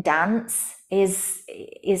 Dance is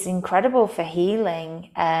incredible for healing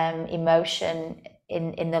emotion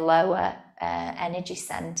in the lower energy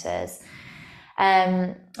centers.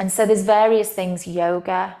 And so there's various things.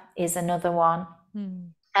 Yoga is another one.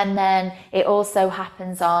 And then it also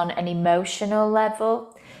happens on an emotional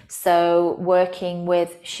level. So working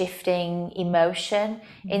with shifting emotion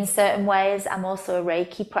in certain ways. I'm also a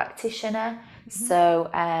Reiki practitioner. So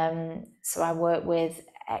I work with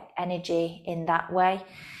energy in that way.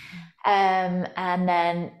 And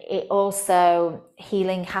then it also,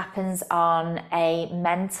 healing happens on a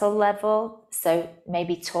mental level. So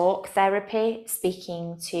maybe talk therapy,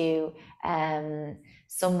 speaking to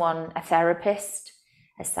someone, a therapist,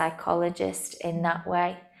 a psychologist in that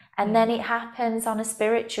way. And then it happens on a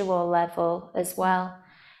spiritual level as well.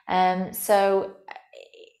 So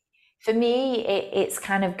for me, it's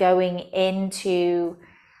kind of going into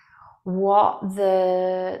what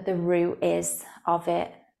the root is of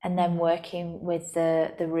it and then working with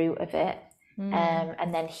the root of it.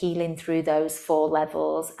 And then healing through those 4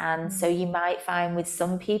 levels. And so you might find with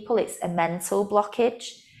some people it's a mental blockage.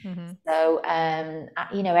 So,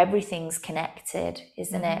 everything's connected,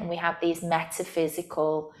 isn't it? And we have these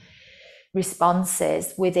metaphysical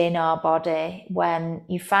responses within our body. When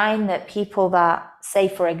you find that people that, say,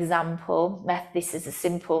 for example, this is a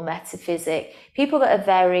simple metaphysic, people that are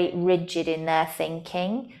very rigid in their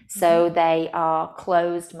thinking, so they are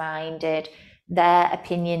closed-minded, their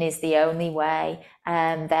opinion is the only way,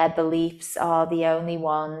 and their beliefs are the only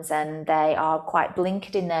ones, and they are quite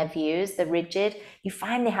blinkered in their views, they're rigid. You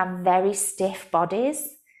find they have very stiff bodies.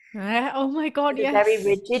 Oh my God, They're very yes.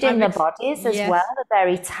 rigid in the bodies as well. Yes. They're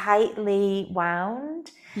very tightly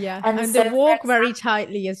wound. Yeah. And And they so, for walk very example,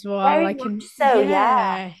 tightly as well. very I much can, so,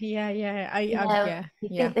 yeah. yeah. Yeah, You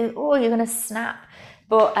yeah. think that, oh, you're going to snap.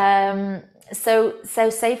 But so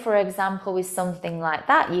say for example, with something like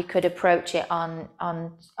that, you could approach it on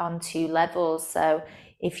 2 levels. So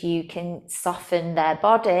if you can soften their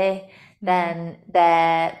body, then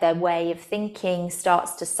their way of thinking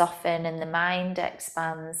starts to soften and the mind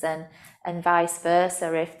expands, and and vice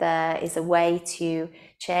versa, if there is a way to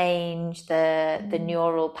change the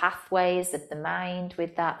neural pathways of the mind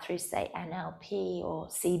with that through, say, NLP or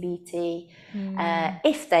CBT,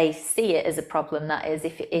 if they see it as a problem, that is,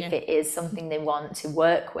 if it is something they want to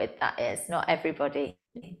work with, that is, not everybody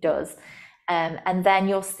does. And then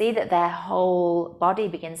you'll see that their whole body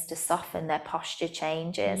begins to soften, their posture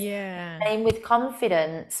changes. Same with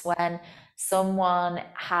confidence. When someone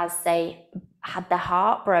has, say, had their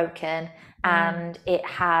heart broken and it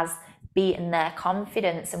has beaten their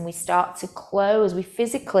confidence, and we start to close, we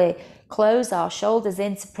physically close our shoulders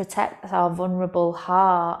in to protect our vulnerable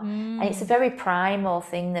heart. And it's a very primal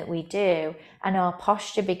thing that we do, and our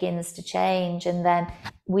posture begins to change, and then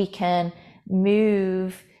we can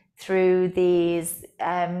move through these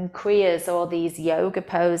kriyas or these yoga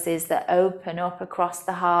poses that open up across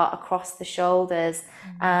the heart, across the shoulders,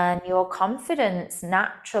 and your confidence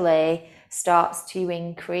naturally starts to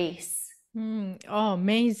increase. Oh,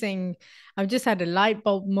 amazing. I've just had a light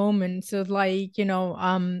bulb moment. So like,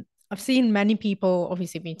 I've seen many people,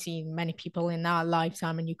 obviously we've seen many people in our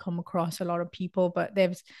lifetime, and you come across a lot of people, but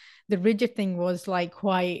the rigid thing was like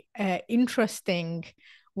quite interesting,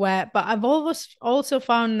 but I've always also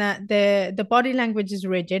found that the body language is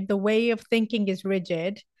rigid, the way of thinking is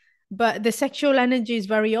rigid, but the sexual energy is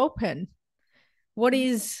very open. What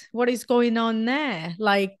is going on there?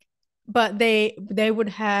 Like, but they would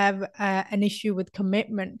have an issue with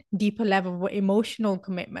commitment, deeper level of emotional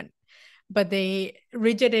commitment, but they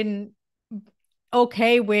rigid in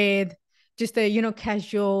okay with just a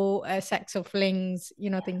casual sex or flings,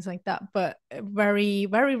 things like that, but very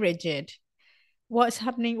very rigid. What's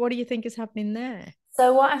happening? What do you think is happening there?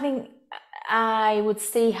 So what I think I would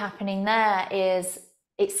see happening there is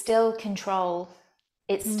it's still control.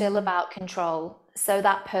 It's still about control. So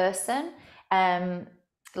that person,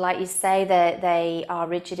 like you say, they are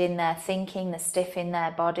rigid in their thinking, they're stiff in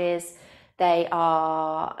their bodies, they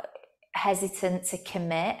are hesitant to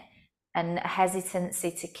commit, and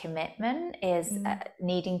hesitancy to commitment is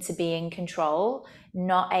needing to be in control,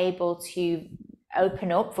 not able to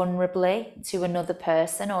open up vulnerably to another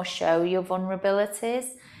person or show your vulnerabilities.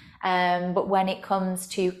 But when it comes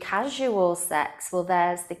to casual sex, well,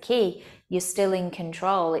 there's the key. You're still in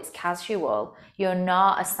control. It's casual. You're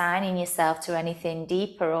not assigning yourself to anything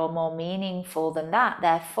deeper or more meaningful than that.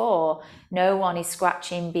 Therefore, no one is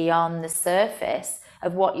scratching beyond the surface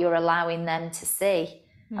of what you're allowing them to see.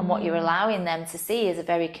 And what you're allowing them to see is a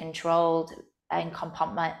very controlled and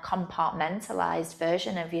compartmentalized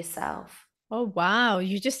version of yourself. Oh, wow.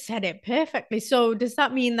 You just said it perfectly. So does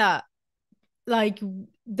that mean that like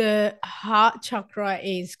the heart chakra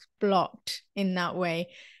is blocked in that way?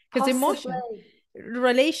 Because emotion, Possibly.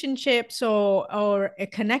 relationships or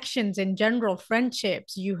connections in general,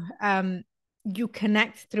 friendships, you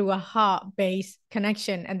connect through a heart-based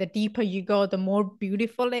connection, and the deeper you go, the more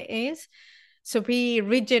beautiful it is. So be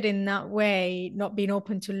rigid in that way, not being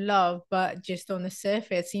open to love, but just on the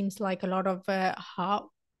surface, seems like a lot of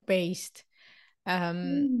heart-based.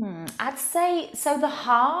 I'd say so. The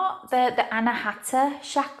heart, the Anahata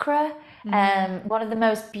chakra, one of the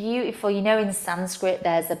most beautiful. In Sanskrit,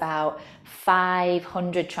 there's about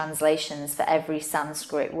 500 translations for every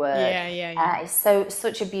Sanskrit word. Yeah. It's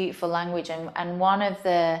such a beautiful language, and one of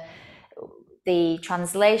the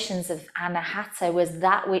translations of Anahata was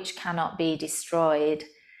that which cannot be destroyed.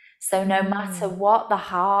 So no matter what the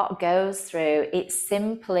heart goes through, it's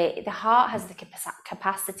simply, the heart has the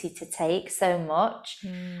capacity to take so much.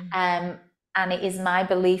 And it is my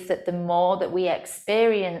belief that the more that we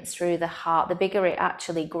experience through the heart, the bigger it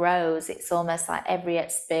actually grows. It's almost like every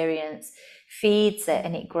experience feeds it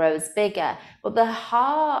and it grows bigger. But the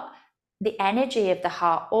heart, the energy of the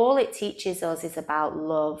heart, all it teaches us is about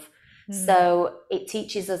love. So it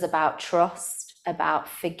teaches us about trust, about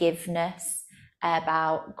forgiveness,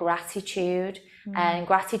 about gratitude. And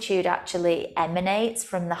gratitude actually emanates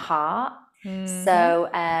from the heart. So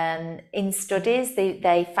in studies,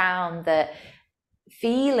 they found that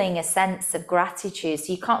feeling a sense of gratitude,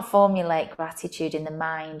 so you can't formulate gratitude in the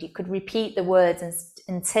mind. You could repeat the words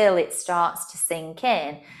until it starts to sink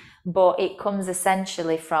in, but it comes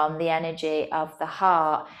essentially from the energy of the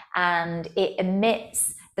heart, and it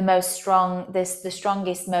emits the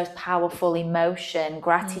strongest, most powerful emotion,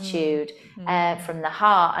 gratitude, from the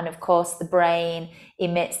heart. And of course, the brain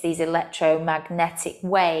emits these electromagnetic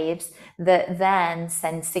waves that then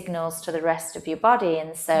send signals to the rest of your body.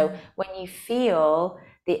 And so when you feel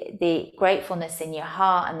the gratefulness in your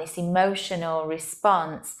heart and this emotional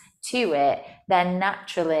response to it, then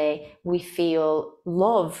naturally we feel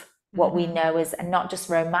love, what we know as, and not just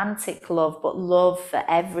romantic love, but love for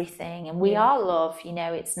everything. And we are love,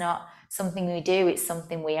 it's not something we do, it's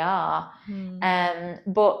something we are. Mm.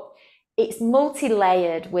 But it's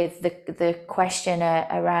multi-layered with the question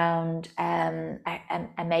around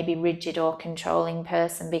a maybe rigid or controlling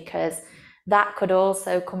person, because that could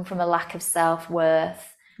also come from a lack of self-worth,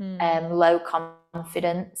 low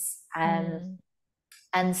confidence, Mm.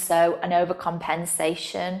 and so an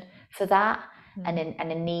overcompensation for that, and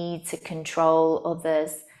Mm. a need to control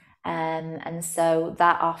others. And so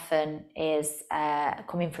that often is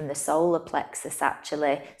coming from the solar plexus,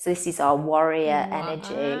 actually. So this is our warrior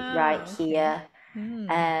energy right Wow. Okay. here. Mm.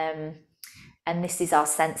 Um, and this is our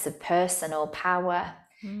sense of personal power.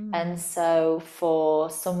 And Mm. so,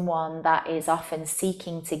 for someone that is often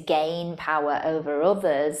seeking to gain power over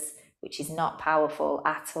others, which is not powerful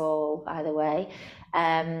at all, by the way,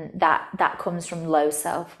 that comes from low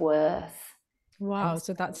self worth. Wow. And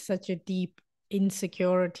So that's such a deep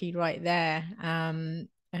insecurity right there. And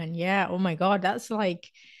yeah, oh my God, that's like,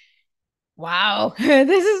 wow,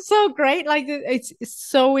 this is so great. Like it's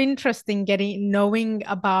so interesting knowing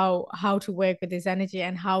about how to work with this energy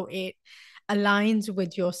and how it aligns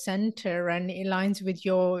with your center and it aligns with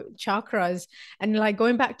your chakras. And like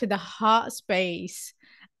going back to the heart space,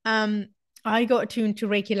 um, I got tuned to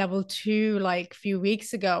Reiki level 2 like a few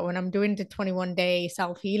weeks ago, and I'm doing the 21-day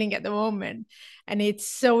self-healing at the moment. And it's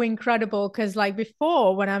so incredible because like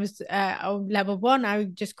before when I was on level 1, I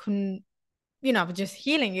just couldn't, I was just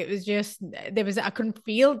healing. It was just, I couldn't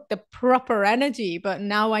feel the proper energy, but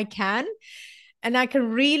now I can. And I can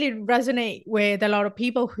really resonate with a lot of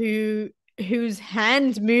people whose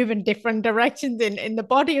hands move in different directions in the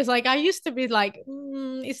body. It's like, I used to be like,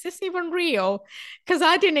 is this even real? Because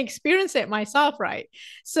I didn't experience it myself, right?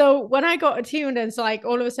 So when I got attuned, it's like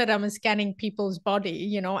all of a sudden I'm scanning people's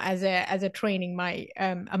body, as a training. My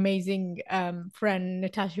amazing friend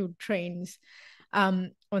Natasha, who trains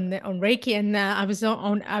on Reiki, and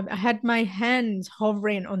I had my hands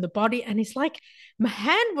hovering on the body, and it's like my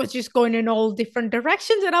hand was just going in all different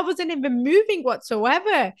directions, and I wasn't even moving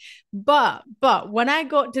whatsoever. But when I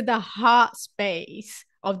got to the heart space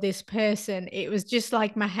of this person, it was just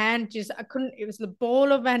like my hand just I couldn't. It was the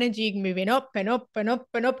ball of energy moving up and up and up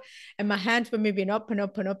and up, and my hands were moving up and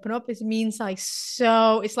up and up and up. It means like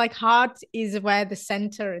so. It's like heart is where the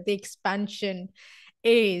center, the expansion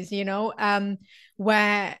is,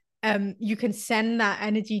 where you can send that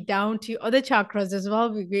energy down to other chakras as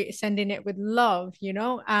well. We're sending it with love,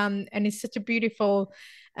 and it's such a beautiful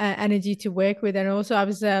energy to work with. And also, I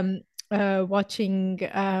was watching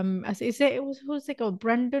who's it called?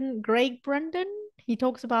 Greg Brendan. He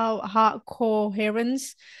talks about heart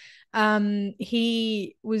coherence.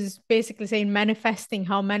 He was basically saying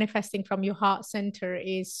how manifesting from your heart center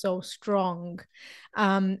is so strong.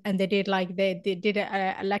 And they did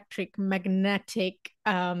a electric magnetic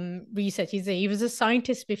research. He was a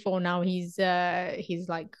scientist before. Now he's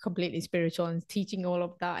like completely spiritual and teaching all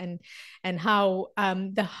of that, and how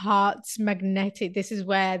the heart's magnetic, this is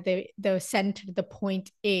where the center, the point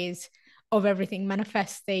is of everything,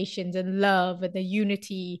 manifestations and love and the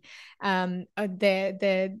unity,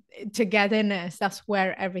 the togetherness. That's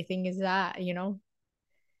where everything is at.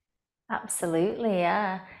 absolutely,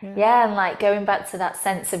 yeah. Yeah. Yeah, and like going back to that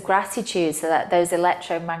sense of gratitude, so that those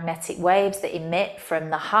electromagnetic waves that emit from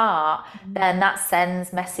the heart, then that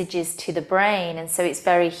sends messages to the brain. And so it's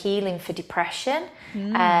very healing for depression.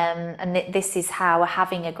 Mm. And this is how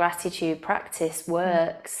having a gratitude practice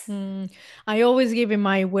works. I always give in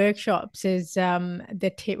my workshops is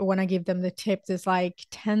the tip when I give them the tips is like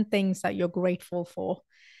 10 things that you're grateful for.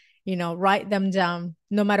 Write them down.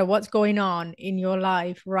 No matter what's going on in your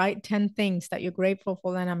life, write 10 things that you're grateful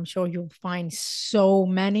for. And I'm sure you'll find so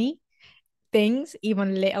many things,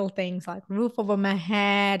 even little things like roof over my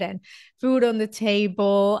head and food on the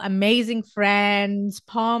table, amazing friends,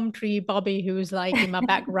 palm tree Bobby, who's like in my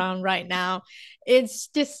background right now. It's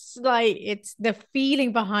just like it's the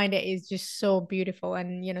feeling behind it is just so beautiful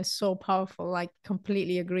and so powerful. Like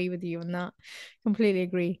completely agree with you on that. Completely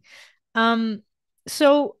agree. Um,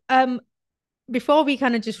 so before we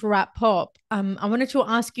kind of just wrap up, I wanted to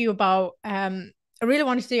ask you about I really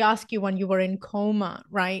wanted to ask you when you were in coma,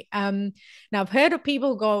 right? Now I've heard of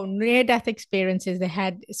people go near death experiences, they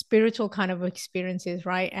had spiritual kind of experiences,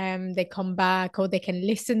 right? They come back or they can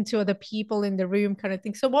listen to other people in the room kind of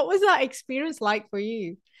thing. So what was that experience like for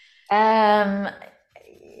you? Um,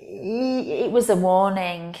 it was a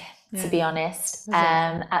warning, to Yeah. be honest. Was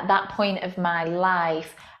it? At that point of my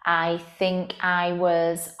life, I think I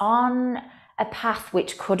was on a path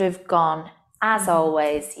which could have gone, as Mm-hmm.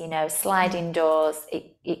 always, sliding doors.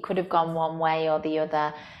 It could have gone one way or the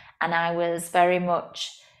other. And I was very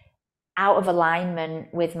much out of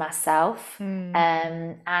alignment with myself.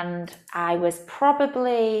 And I was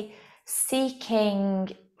probably seeking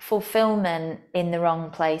fulfillment in the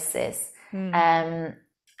wrong places. And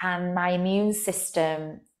my immune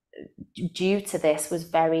system, due to this, was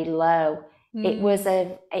very low. It was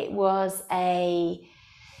a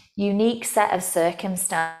unique set of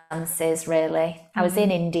circumstances, really. I was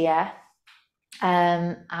in India.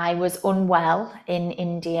 I was unwell in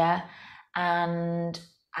India, and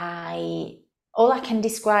all I can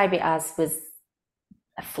describe it as was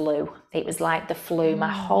a flu. It was like the flu. My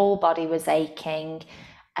whole body was aching.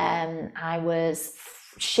 I was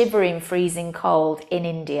shivering, freezing cold in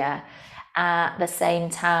India at the same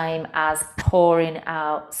time as pouring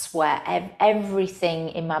out sweat. Everything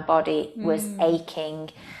in my body was aching.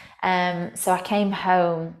 So I came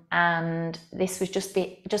home, and this was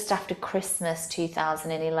just after Christmas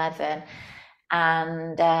 2011.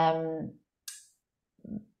 And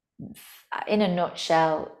in a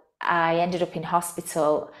nutshell, I ended up in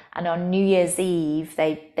hospital, and on New Year's Eve,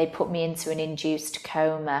 they put me into an induced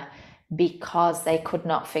coma because they could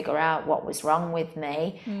not figure out what was wrong with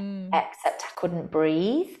me, except I couldn't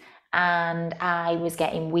breathe, and I was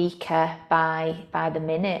getting weaker by the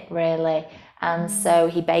minute, really. And so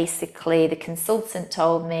the consultant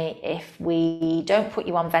told me, if we don't put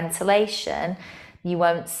you on ventilation, you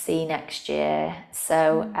won't see next year.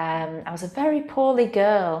 So I was a very poorly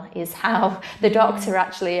girl, is how the doctor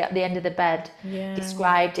actually at the end of the bed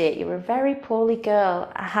described it. You were a very poorly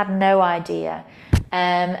girl. I had no idea.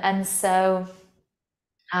 And so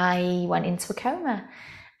I went into a coma.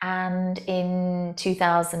 And in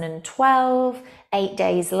 2012, 8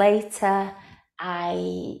 days later,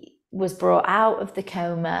 I was brought out of the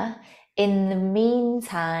coma. In the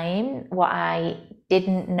meantime, what I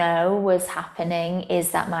didn't know was happening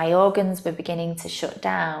is that my organs were beginning to shut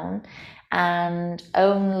down, and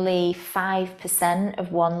only 5%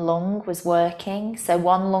 of one lung was working. So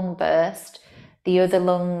one lung burst, the other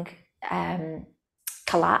lung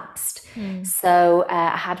collapsed. So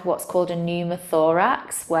I had what's called a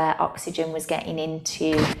pneumothorax, where oxygen was getting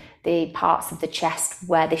into the parts of the chest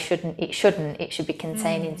where it should be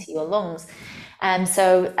contained into your lungs.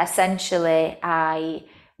 So essentially I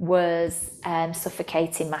was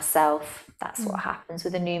suffocating myself. That's what happens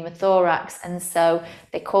with a pneumothorax. And so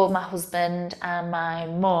they called my husband and my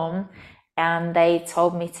mum, and they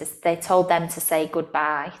told them to say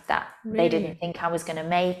goodbye, that they didn't think I was going to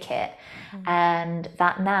make it. And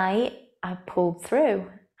that night I pulled through,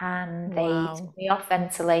 and they took me off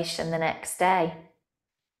ventilation the next day.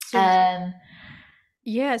 So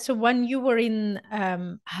when you were in,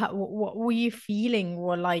 what were you feeling?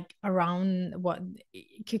 Or like around what?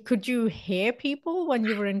 Could you hear people when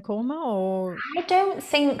you were in coma, or? I don't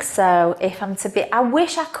think so. I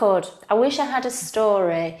wish I could. I wish I had a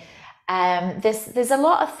story. There's a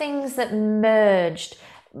lot of things that merged,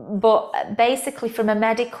 but basically from a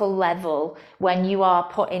medical level, when you are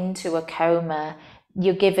put into a coma,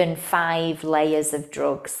 you're given 5 layers of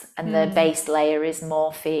drugs, and the base layer is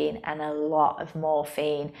morphine, and a lot of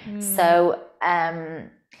morphine. So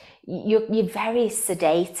you're very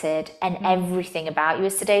sedated, and everything about you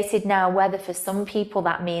is sedated. Now, whether for some people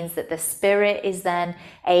that means that the spirit is then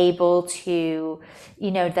able to,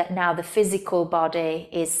 that now the physical body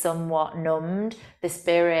is somewhat numbed, the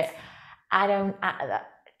spirit, that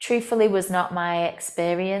truthfully was not my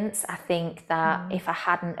experience. I think that if I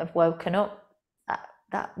hadn't have woken up,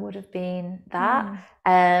 that would have been that.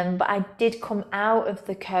 But I did come out of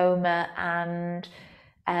the coma, and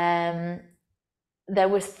there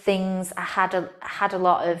was things, I had a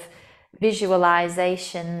lot of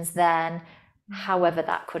visualizations then. However,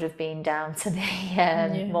 that could have been down to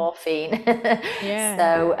the morphine.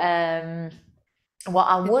 So what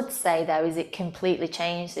I would say, though, is it completely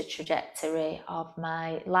changed the trajectory of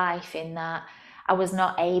my life, in that I was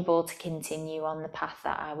not able to continue on the path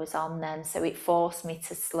that I was on then. So it forced me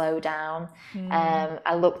to slow down.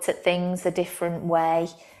 I looked at things a different way.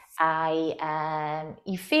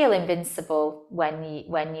 You feel invincible when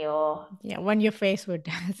you're when you're faced with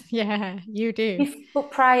death. You do. But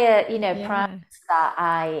prior to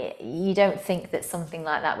that, you don't think that something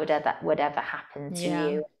like that would ever happen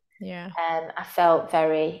to you. I felt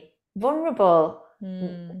very vulnerable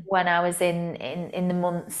when I was in the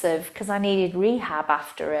months of, because I needed rehab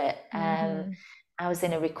after it. I was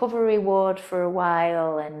in a recovery ward for a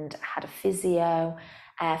while, and had a physio.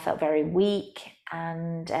 I felt very weak,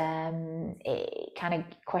 and it kind of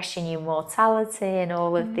questioned your mortality, and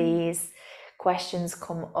all of these questions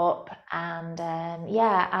come up. And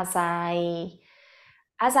as I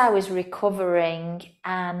was recovering,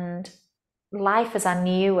 and life as I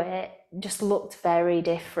knew it just looked very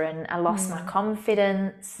different. I lost my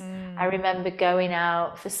confidence. I remember going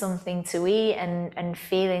out for something to eat and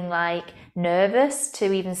feeling like nervous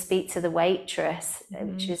to even speak to the waitress,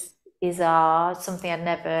 which is bizarre, something I'd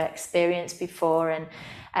never experienced before. And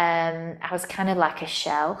I was kind of like a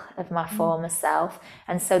shell of my former self.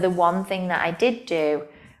 And so the one thing that I did do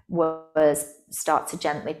was start to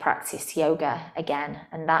gently practice yoga again.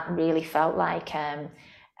 And that really felt like a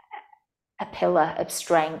pillar of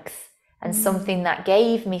strength and something that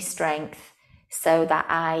gave me strength, so that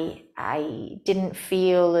I didn't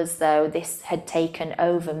feel as though this had taken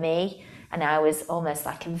over me and I was almost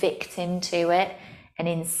like a victim to it. And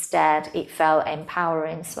instead it felt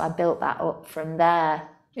empowering. So I built that up from there.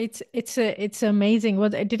 It's amazing.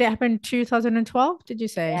 Did it happen in 2012, did you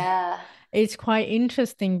say? Yeah. It's quite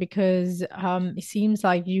interesting because it seems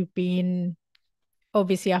like you've been,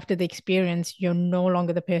 obviously after the experience, you're no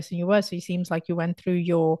longer the person you were. So it seems like you went through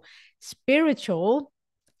your spiritual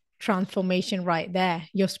transformation right there,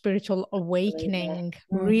 your spiritual Absolutely. awakening,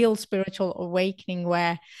 real spiritual awakening,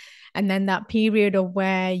 where, and then that period of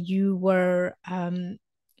where you were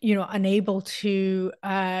unable to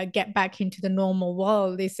get back into the normal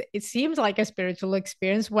world, it seems like a spiritual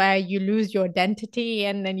experience where you lose your identity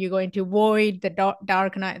and then you go into void, the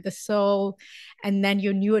dark night of the soul, and then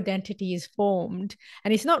your new identity is formed.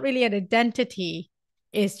 And it's not really an identity,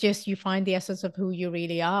 it's just you find the essence of who you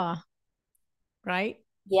really are, right?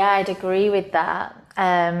 Yeah, I'd agree with that.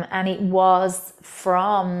 And it was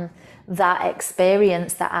from that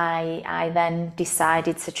experience that I then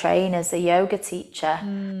decided to train as a yoga teacher.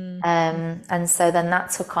 And so then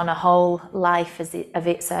that took on a whole life of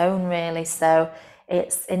its own, really. So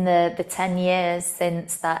it's in the 10 years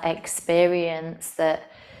since that experience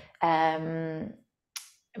that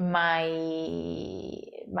my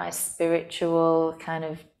spiritual kind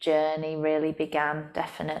of journey really began,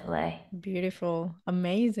 definitely. Beautiful,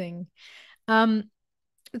 amazing. Um,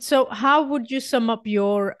 so how would you sum up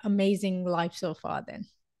your amazing life so far then?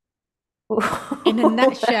 In a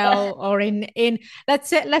nutshell, or in let's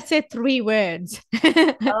say 3 words.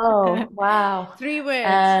 Oh, wow. 3 words.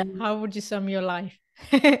 Um, How would you sum your life?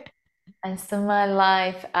 I sum my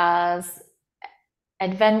life as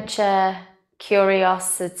adventure,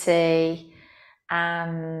 curiosity,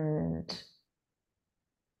 and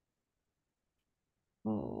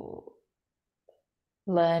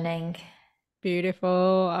learning.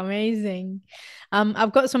 Beautiful, amazing.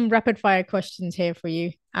 I've got some rapid fire questions here for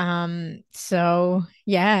you. So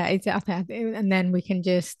yeah, and then we can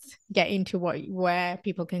just get into where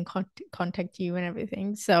people can contact you and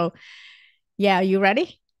everything. So yeah, are you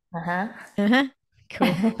ready? Uh-huh. Uh-huh.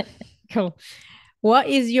 Cool. Cool. What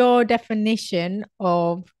is your definition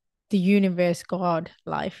of the universe, God,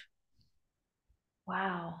 life?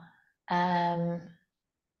 Wow. Um,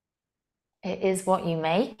 it is what you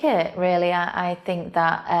make it, really. I think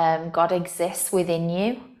that God exists within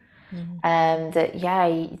you. Mhm. That yeah,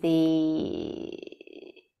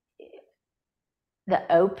 the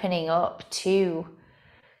opening up to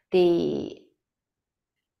the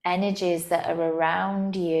energies that are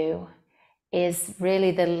around you is really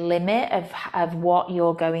the limit of what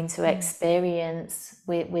you're going to experience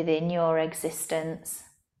within your existence.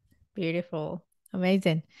 Beautiful.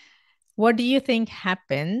 Amazing. What do you think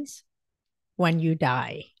happens when you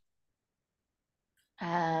die?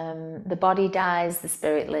 The body dies, the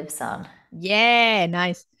spirit lives on. Yeah,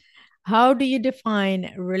 nice. How do you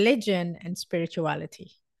define religion and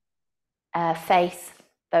spirituality Faith,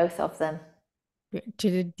 both of them.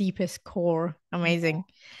 to the deepest core? Amazing.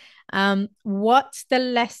 What's the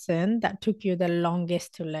lesson that took you the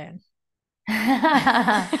longest to learn?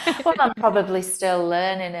 Well, I'm probably still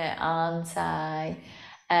learning it, aren't I?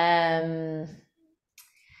 Um,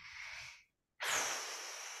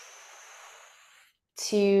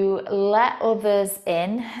 to let others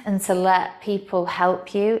in and to let people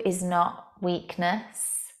help you is not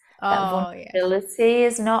weakness. That Oh, yes. vulnerability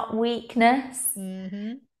is not weakness,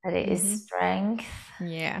 Mm-hmm. that it is Mm-hmm. strength.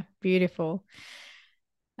 Yeah, beautiful.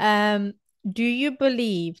 Um, do you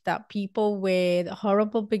believe that people with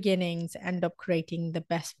horrible beginnings end up creating the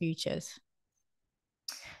best futures?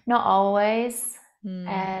 Not always. Mm,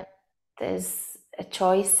 Uh, there's a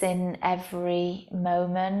choice in every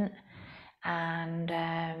moment. And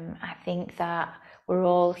I think that we're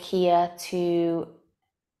all here to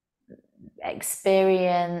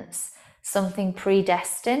experience something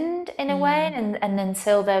predestined in a way. mm, And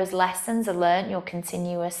until those lessons are learned, you'll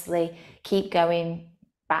continuously keep going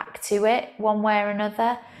back to it one way or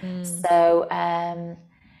another. mm, So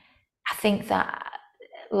I think that,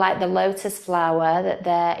 like the lotus flower, that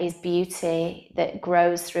there is beauty that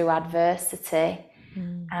grows through adversity,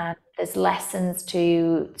 mm, and there's lessons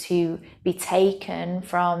to be taken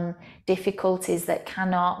from difficulties that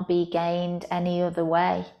cannot be gained any other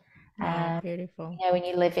way. Oh, beautiful. You know, when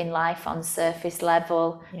you live in life on surface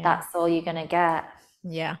level, that's all you're gonna get.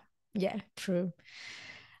 Yeah, true.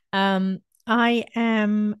 I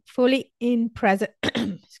am fully in present,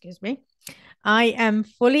 excuse me. I am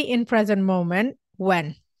fully in present moment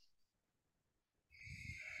when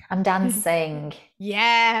I'm dancing.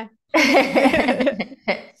 yeah.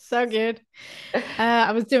 So good.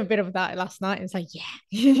 I was doing a bit of that last night. It's like,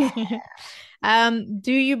 yeah.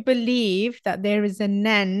 Do you believe that there is an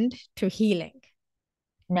end to healing?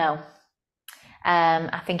 No.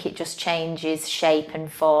 I think it just changes shape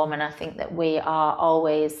and form, and I think that we are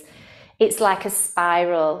always, it's like a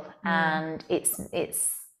spiral, and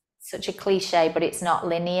it's such a cliche, but it's not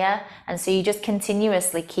linear, and so you just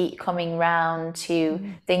continuously keep coming round to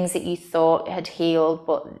things that you thought had healed,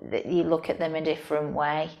 but you look at them a different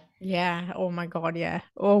way. Yeah. Oh my God. Yeah.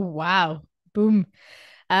 Oh wow. Boom.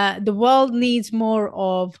 The world needs more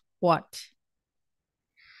of what?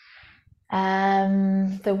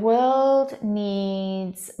 The world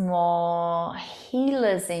needs more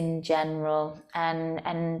healers in general,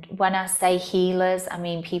 and when I say healers, I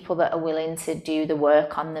mean people that are willing to do the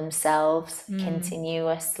work on themselves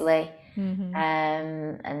continuously,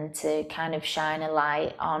 and to kind of shine a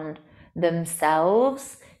light on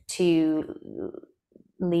themselves to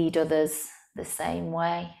lead others the same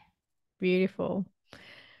way. Beautiful.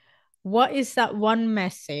 What is that one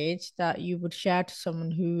message that you would share to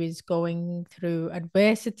someone who is going through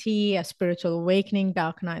adversity, a spiritual awakening,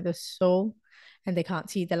 dark night of the soul, and they can't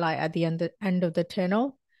see the light at the end of the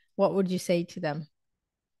tunnel? What would you say to them?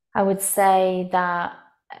 I would say that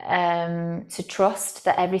to trust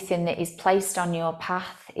that everything that is placed on your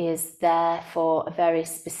path is there for a very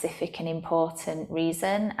specific and important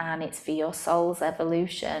reason, and it's for your soul's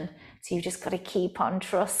evolution. So you've just got to keep on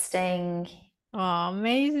trusting. Oh,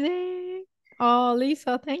 amazing. Oh,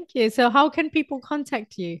 Lisa, thank you. So, how can people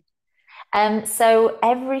contact you? So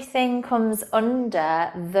everything comes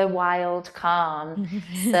under the wild calm.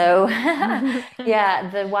 So yeah,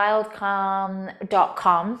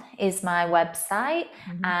 thewildcalm.com is my website,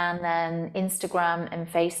 and then Instagram and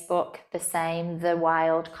Facebook the same, the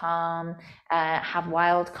wild calm. Have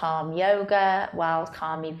wild calm yoga, wild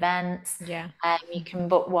calm events. Yeah. You can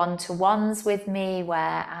book one-to-ones with me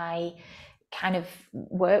where I kind of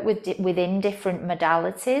work within different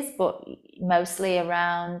modalities, but mostly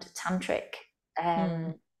around tantric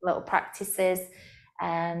little practices.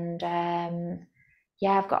 And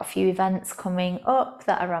yeah, I've got a few events coming up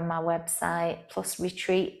that are on my website, plus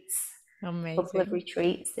retreats. Amazing. A couple of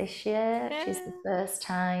retreats this year, which is the first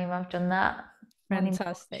time I've done that.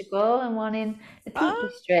 Fantastic. One in Portugal and one in the Peak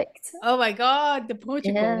District. Oh my God, the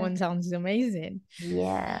Portugal one sounds amazing.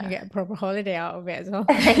 Yeah. You get a proper holiday out of it as well.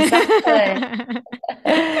 Exactly.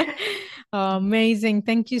 Amazing.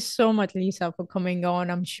 Thank you so much, Lisa, for coming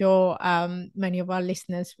on. I'm sure many of our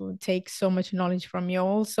listeners will take so much knowledge from you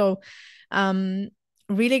also.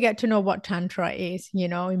 Really get to know what Tantra is. You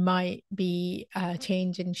know, it might be a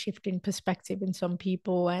change and shift in perspective in some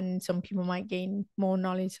people, and some people might gain more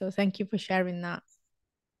knowledge. So thank you for sharing that.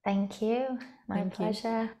 Thank you. My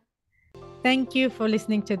pleasure. Thank you for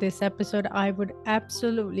listening to this episode. I would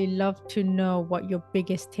absolutely love to know what your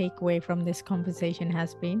biggest takeaway from this conversation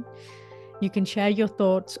has been. You can share your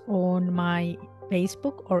thoughts on my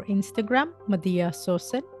Facebook or Instagram, Madiha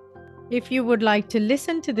Sosan. If you would like to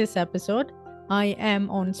listen to this episode, I am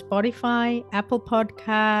on Spotify, Apple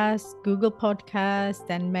Podcasts, Google Podcasts,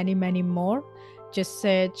 and many, many more. Just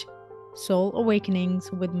search Soul Awakenings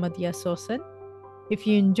with Madiha Sosan. If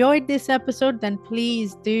you enjoyed this episode, then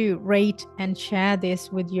please do rate and share this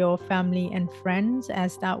with your family and friends,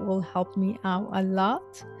 as that will help me out a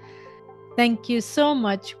lot. Thank you so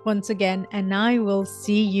much once again, and I will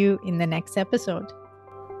see you in the next episode.